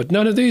Israel, but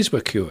none of these were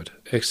cured,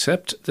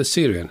 except the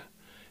Syrian,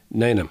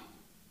 Naaman.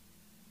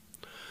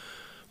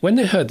 When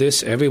they heard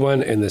this,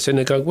 everyone in the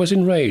synagogue was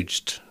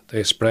enraged.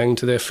 They sprang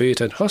to their feet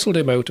and hustled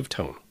him out of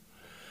town.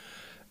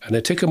 And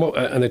they took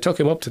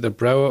him up to the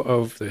brow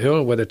of the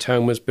hill where the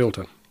town was built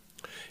on,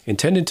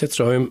 intending to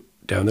throw him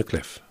down the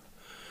cliff.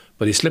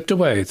 But he slipped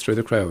away through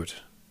the crowd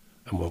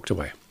and walked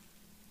away.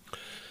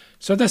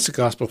 So that's the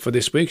gospel for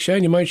this week.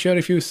 Shane, you might share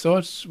a few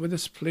thoughts with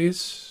us,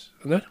 please,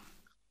 on that?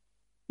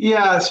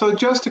 Yeah, so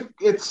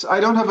I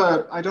don't have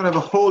a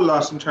whole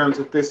lot in terms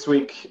of this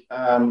week,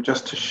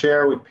 just to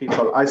share with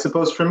people. I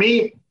suppose for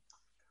me,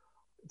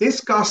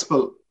 this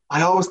gospel,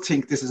 I always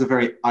think this is a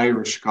very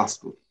Irish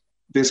gospel,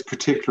 this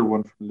particular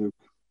one from Luke.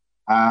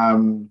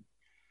 And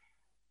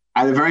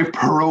a very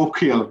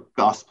parochial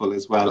gospel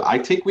as well. I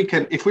think we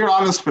can, if we're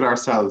honest with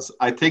ourselves,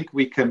 I think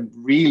we can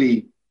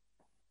really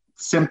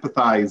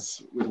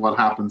sympathize with what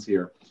happens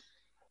here.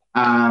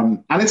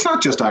 And it's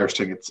not just Irish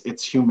thing,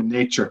 it's human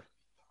nature.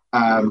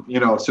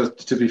 So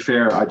to be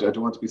fair, I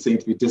don't want to be seen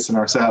to be dissing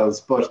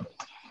ourselves, but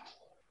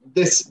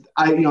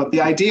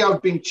the idea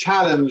of being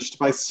challenged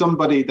by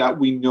somebody that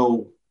we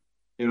know,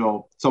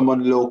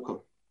 someone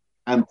local,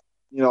 and,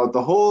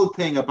 the whole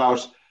thing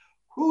about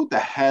who the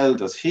hell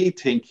does he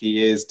think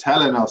he is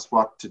telling us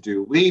what to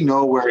do? We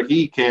know where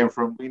he came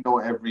from. We know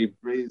every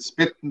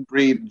spit and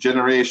breed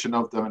generation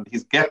of them, and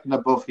he's getting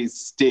above his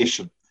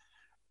station.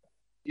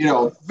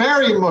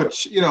 Very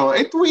much,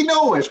 we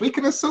know it. We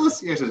can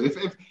associate it.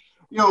 If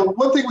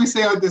one thing we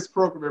say on this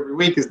program every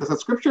week is that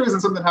Scripture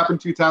isn't something that happened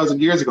 2,000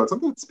 years ago. It's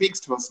something that speaks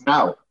to us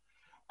now.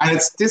 And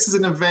this is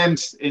an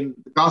event in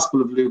the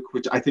Gospel of Luke,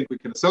 which I think we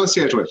can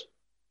associate with.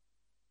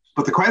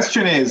 But the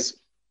question is,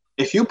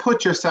 if you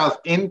put yourself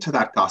into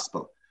that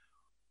gospel,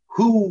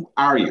 who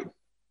are you?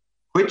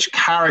 Which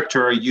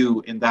character are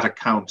you in that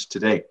account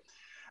today?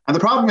 And the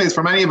problem is,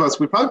 for many of us,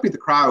 we'd probably be the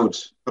crowd,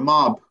 the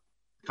mob,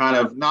 kind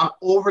of not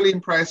overly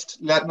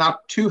impressed,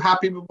 not too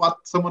happy with what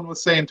someone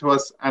was saying to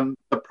us, and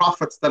the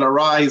prophets that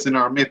arise in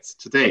our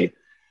midst today.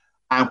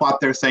 and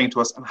what they're saying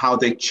to us and how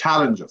they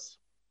challenge us.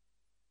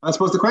 And I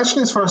suppose the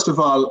question is, first of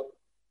all,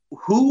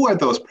 who are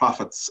those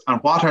prophets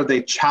and what are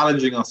they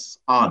challenging us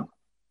on?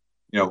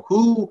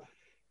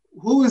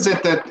 Who is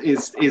it that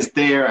is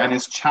there and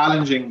is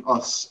challenging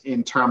us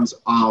in terms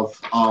of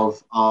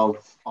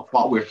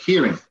what we're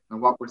hearing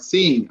and what we're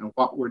seeing and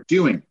what we're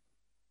doing?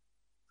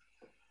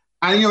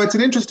 And, it's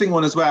an interesting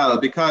one as well,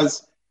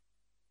 because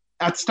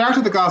at the start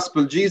of the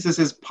gospel, Jesus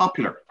is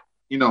popular.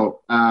 He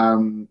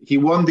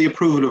won the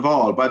approval of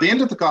all. By the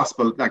end of the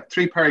gospel, like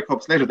 3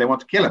 pericopes later, they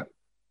want to kill him.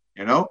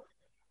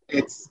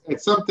 It's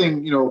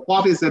something,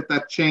 what is it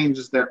that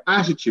changes their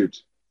attitude?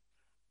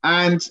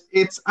 And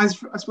I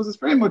suppose it's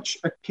very much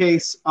a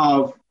case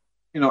of,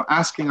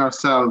 asking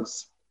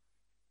ourselves,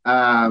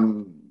 why,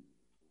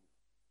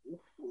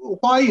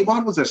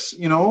 what was it?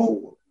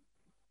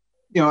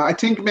 I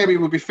think maybe it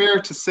would be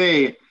fair to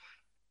say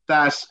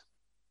that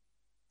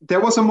there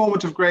was a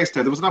moment of grace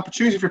there. There was an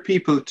opportunity for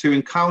people to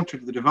encounter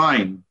the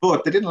divine,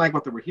 but they didn't like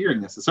what they were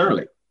hearing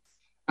necessarily.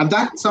 And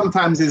that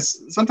sometimes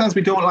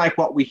we don't like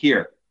what we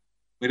hear.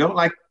 We don't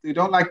like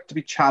to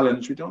be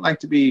challenged. We don't like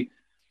to be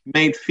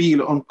made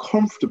feel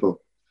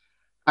uncomfortable.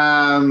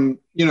 And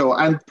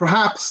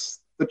perhaps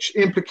the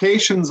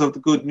implications of the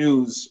good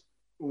news,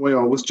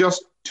 was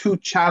just too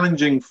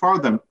challenging for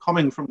them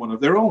coming from one of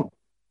their own,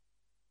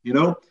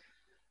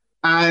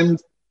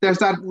 And there's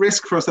that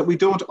risk for us that we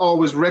don't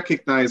always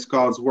recognize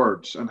God's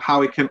word and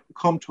how it can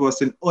come to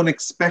us in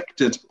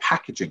unexpected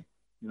packaging,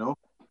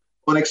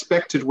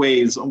 unexpected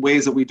ways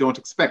that we don't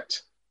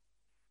expect.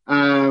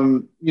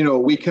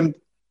 We can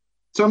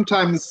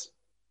sometimes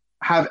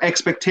have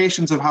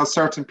expectations of how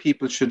certain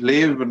people should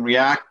live and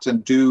react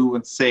and do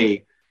and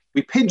say.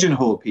 We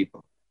pigeonhole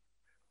people.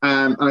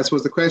 And I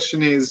suppose the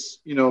question is,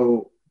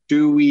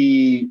 do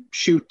we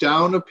shoot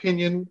down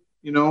opinion?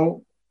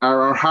 Are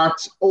our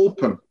hearts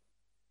open?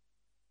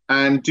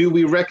 And do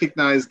we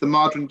recognize the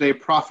modern day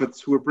prophets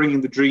who are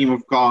bringing the dream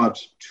of God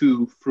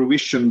to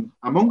fruition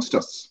amongst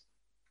us?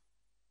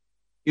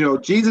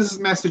 Jesus'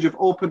 message of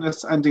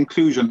openness and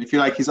inclusion, if you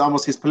like, his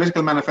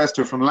political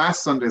manifesto from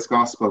last Sunday's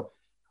gospel,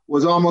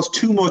 was almost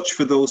too much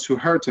for those who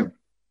heard him.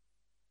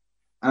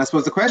 And I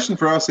suppose the question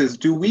for us is,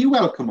 do we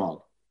welcome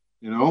all?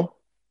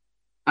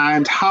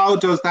 And how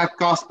does that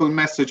gospel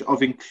message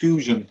of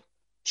inclusion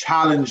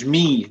challenge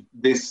me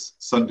this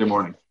Sunday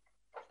morning?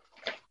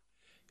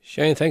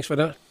 Shane, thanks for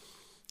that.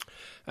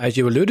 As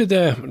you alluded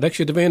there,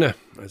 Lectio Divina,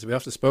 as we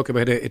often spoke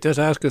about it does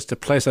ask us to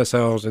place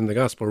ourselves in the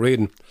gospel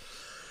reading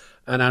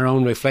and our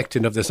own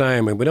reflecting of the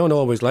psalm, and we don't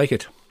always like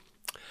it.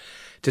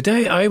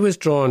 Today I was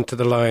drawn to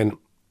the line,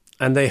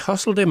 and they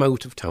hustled him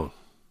out of town.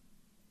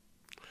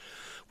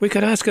 We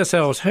could ask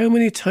ourselves, how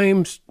many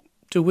times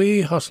do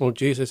we hustle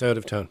Jesus out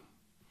of town?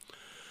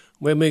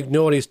 When we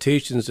ignore his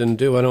teachings and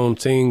do our own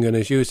thing, and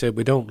as you said,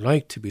 we don't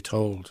like to be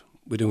told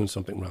we're doing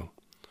something wrong.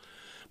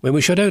 When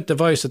we shut out the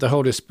voice of the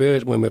Holy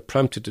Spirit when we're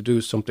prompted to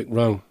do something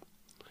wrong.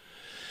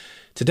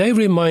 Today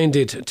we're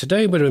reminded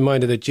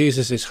that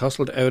Jesus is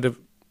hustled out of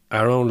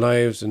our own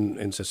lives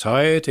in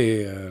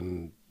society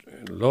and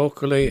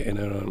locally, in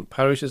our own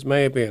parishes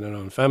maybe, in our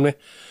own family,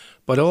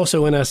 but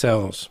also in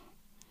ourselves.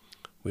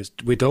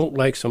 We don't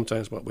like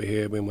sometimes what we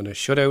hear. We want to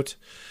shut out.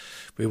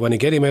 We want to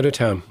get him out of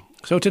town.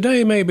 So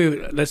today maybe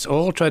let's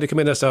all try to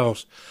commit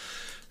ourselves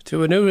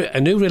to a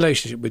new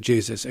relationship with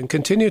Jesus and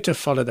continue to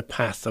follow the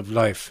path of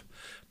life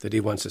that he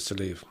wants us to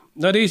live.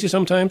 Not easy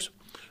sometimes,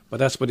 but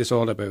that's what it's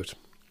all about.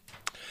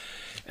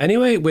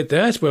 Anyway, with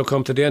that, we'll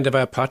come to the end of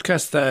our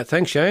podcast.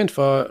 Thanks, Shane,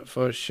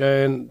 for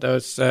sharing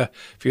those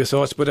few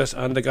thoughts with us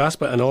on the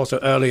gospel and also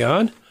early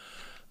on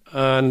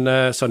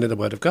Sunday, the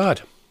Word of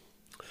God.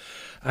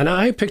 And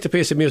I picked a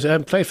piece of music I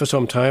hadn't played for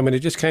some time, and it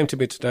just came to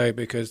me today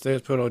because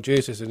there's poor old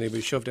Jesus, and he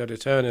was shoved out of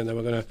town, and they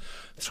were going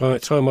to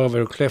throw him over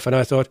a cliff. And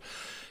I thought,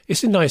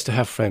 isn't it nice to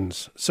have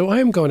friends? So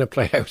I'm going to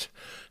play out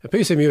a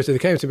piece of music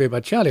that came to me by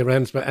Charlie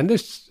Ransby, and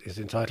this is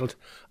entitled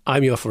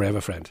I'm Your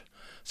Forever Friend.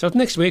 So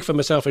next week for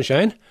myself and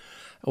Shane,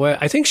 well,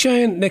 I think,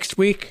 Shane, next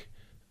week,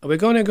 are we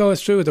going to go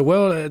through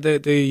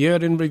the year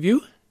in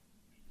review?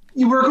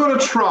 We're going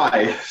to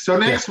try. So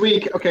next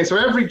week, okay, so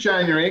every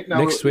January. Now,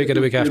 next week or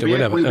the week after,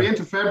 whatever. We'll be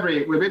into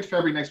February. We'll be into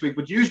February next week.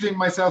 But usually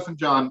myself and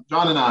John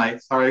and I,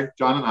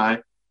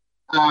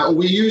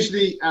 we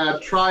usually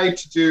try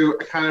to do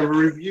a kind of a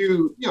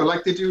review,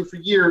 like they do for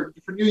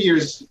New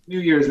Year's.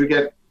 We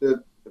get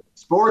the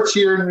sports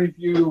year in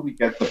review. We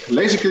get the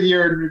political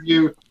year in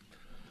review.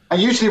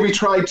 And usually we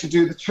try to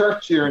do the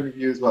church year in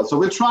review as well. So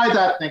we'll try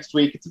that next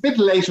week. It's a bit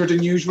later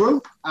than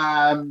usual.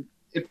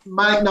 It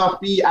might not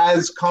be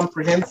as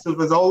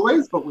comprehensive as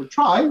always, but we'll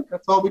try.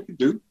 That's all we can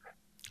do.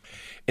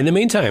 In the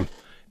meantime,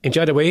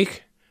 enjoy the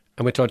week,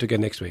 and we'll talk to you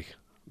again next week.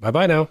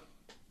 Bye-bye now.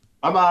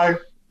 Bye-bye.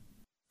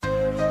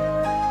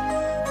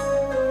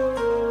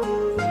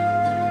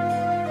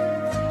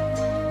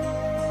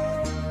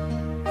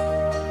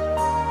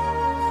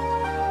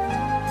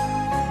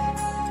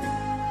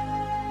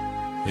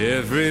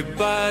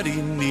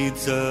 Everybody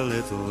needs a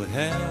little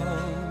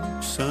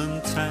help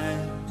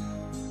sometime.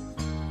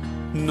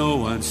 No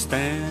one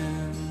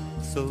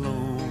stands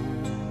alone.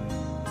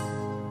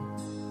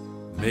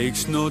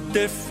 Makes no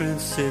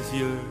difference if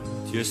you're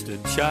just a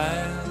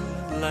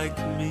child like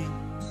me,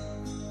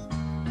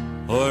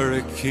 or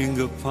a king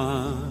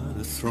upon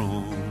a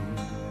throne.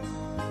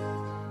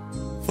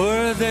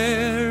 For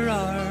there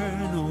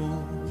are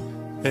no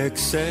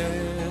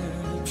exceptions,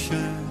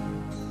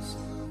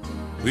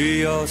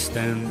 we all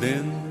stand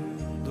in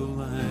the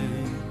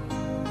line.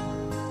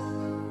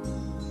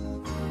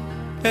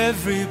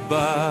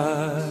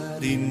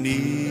 Everybody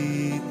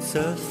needs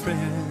a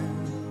friend.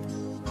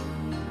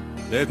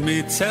 Let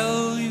me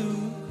tell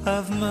you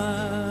of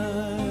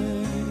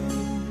mine.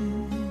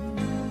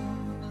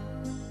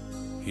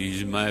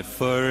 He's my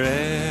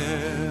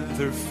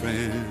forever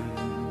friend,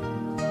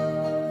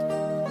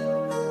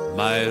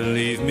 my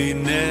leave me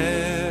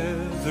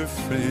never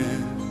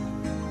friend.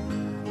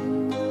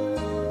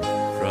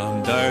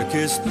 From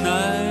darkest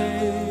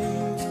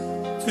night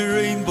to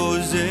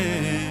rainbow's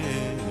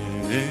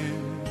end,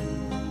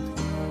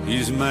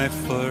 he's my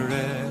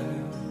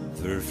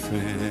forever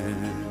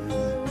friend.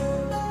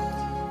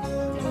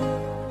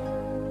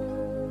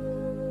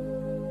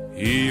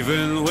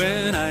 Even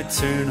when I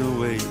turn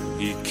away,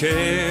 he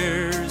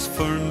cares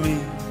for me.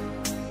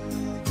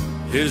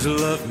 His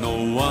love no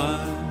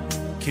one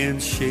can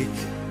shake.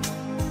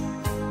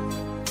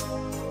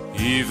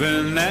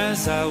 Even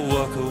as I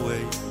walk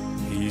away,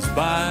 he's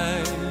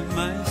by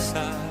my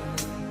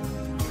side.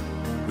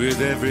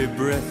 With every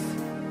breath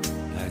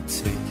I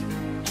take.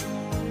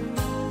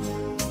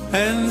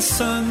 And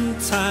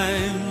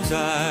sometimes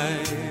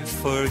I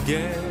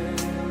forget him.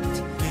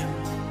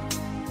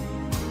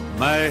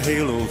 My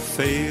halo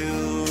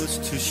fails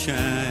to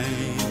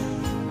shine.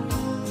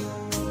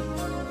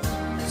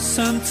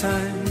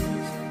 Sometimes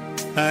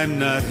I'm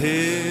not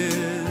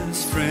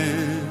his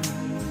friend,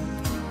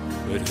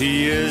 but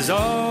he is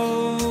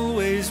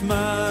always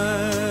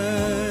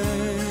mine.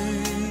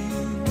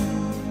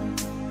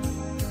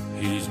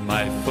 He's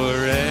my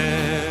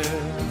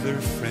forever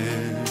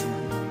friend,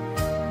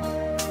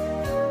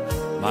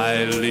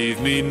 my leave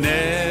me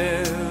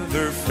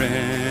never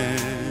friend.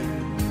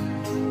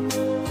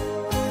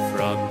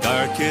 From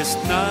darkest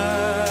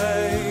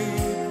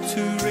night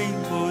to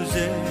rainbow's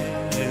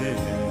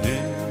end,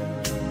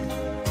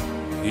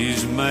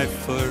 he's my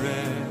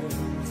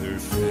forever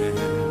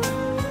friend.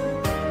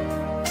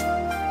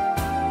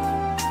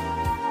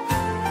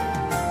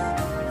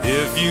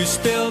 If you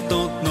still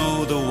don't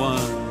know the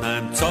one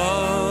I'm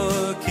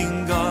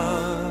talking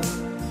of,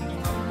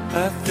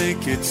 I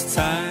think it's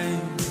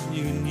time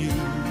you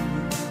knew.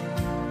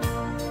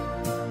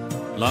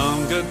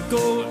 Long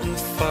ago and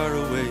far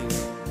away,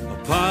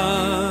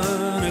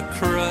 upon a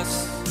cross,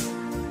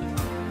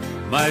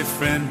 my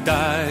friend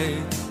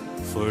died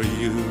for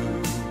you.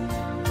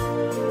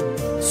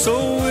 So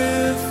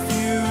if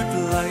you'd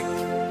like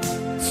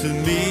to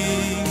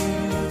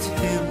meet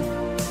him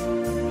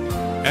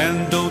and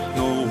don't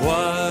know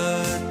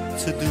what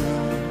to do,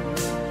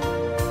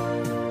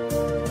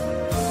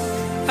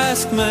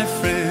 ask my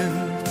friend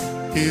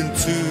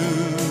into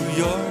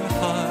your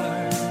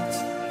heart,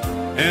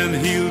 and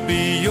he'll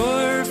be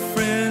your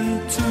friend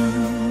too.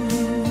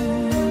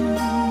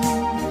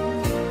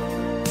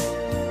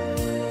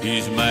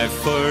 He's my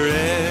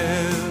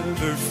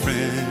forever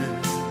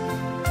friend,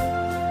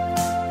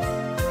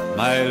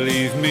 my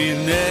leave me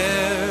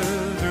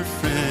never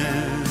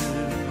friend.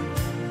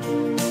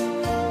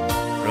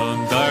 From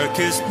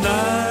darkest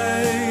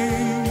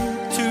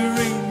night to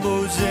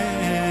rainbow's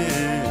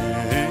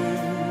end,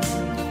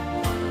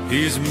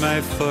 he's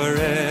my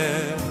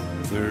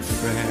forever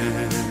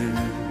friend.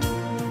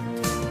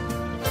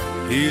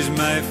 He's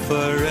my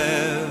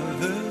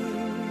forever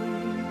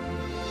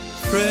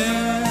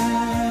friend.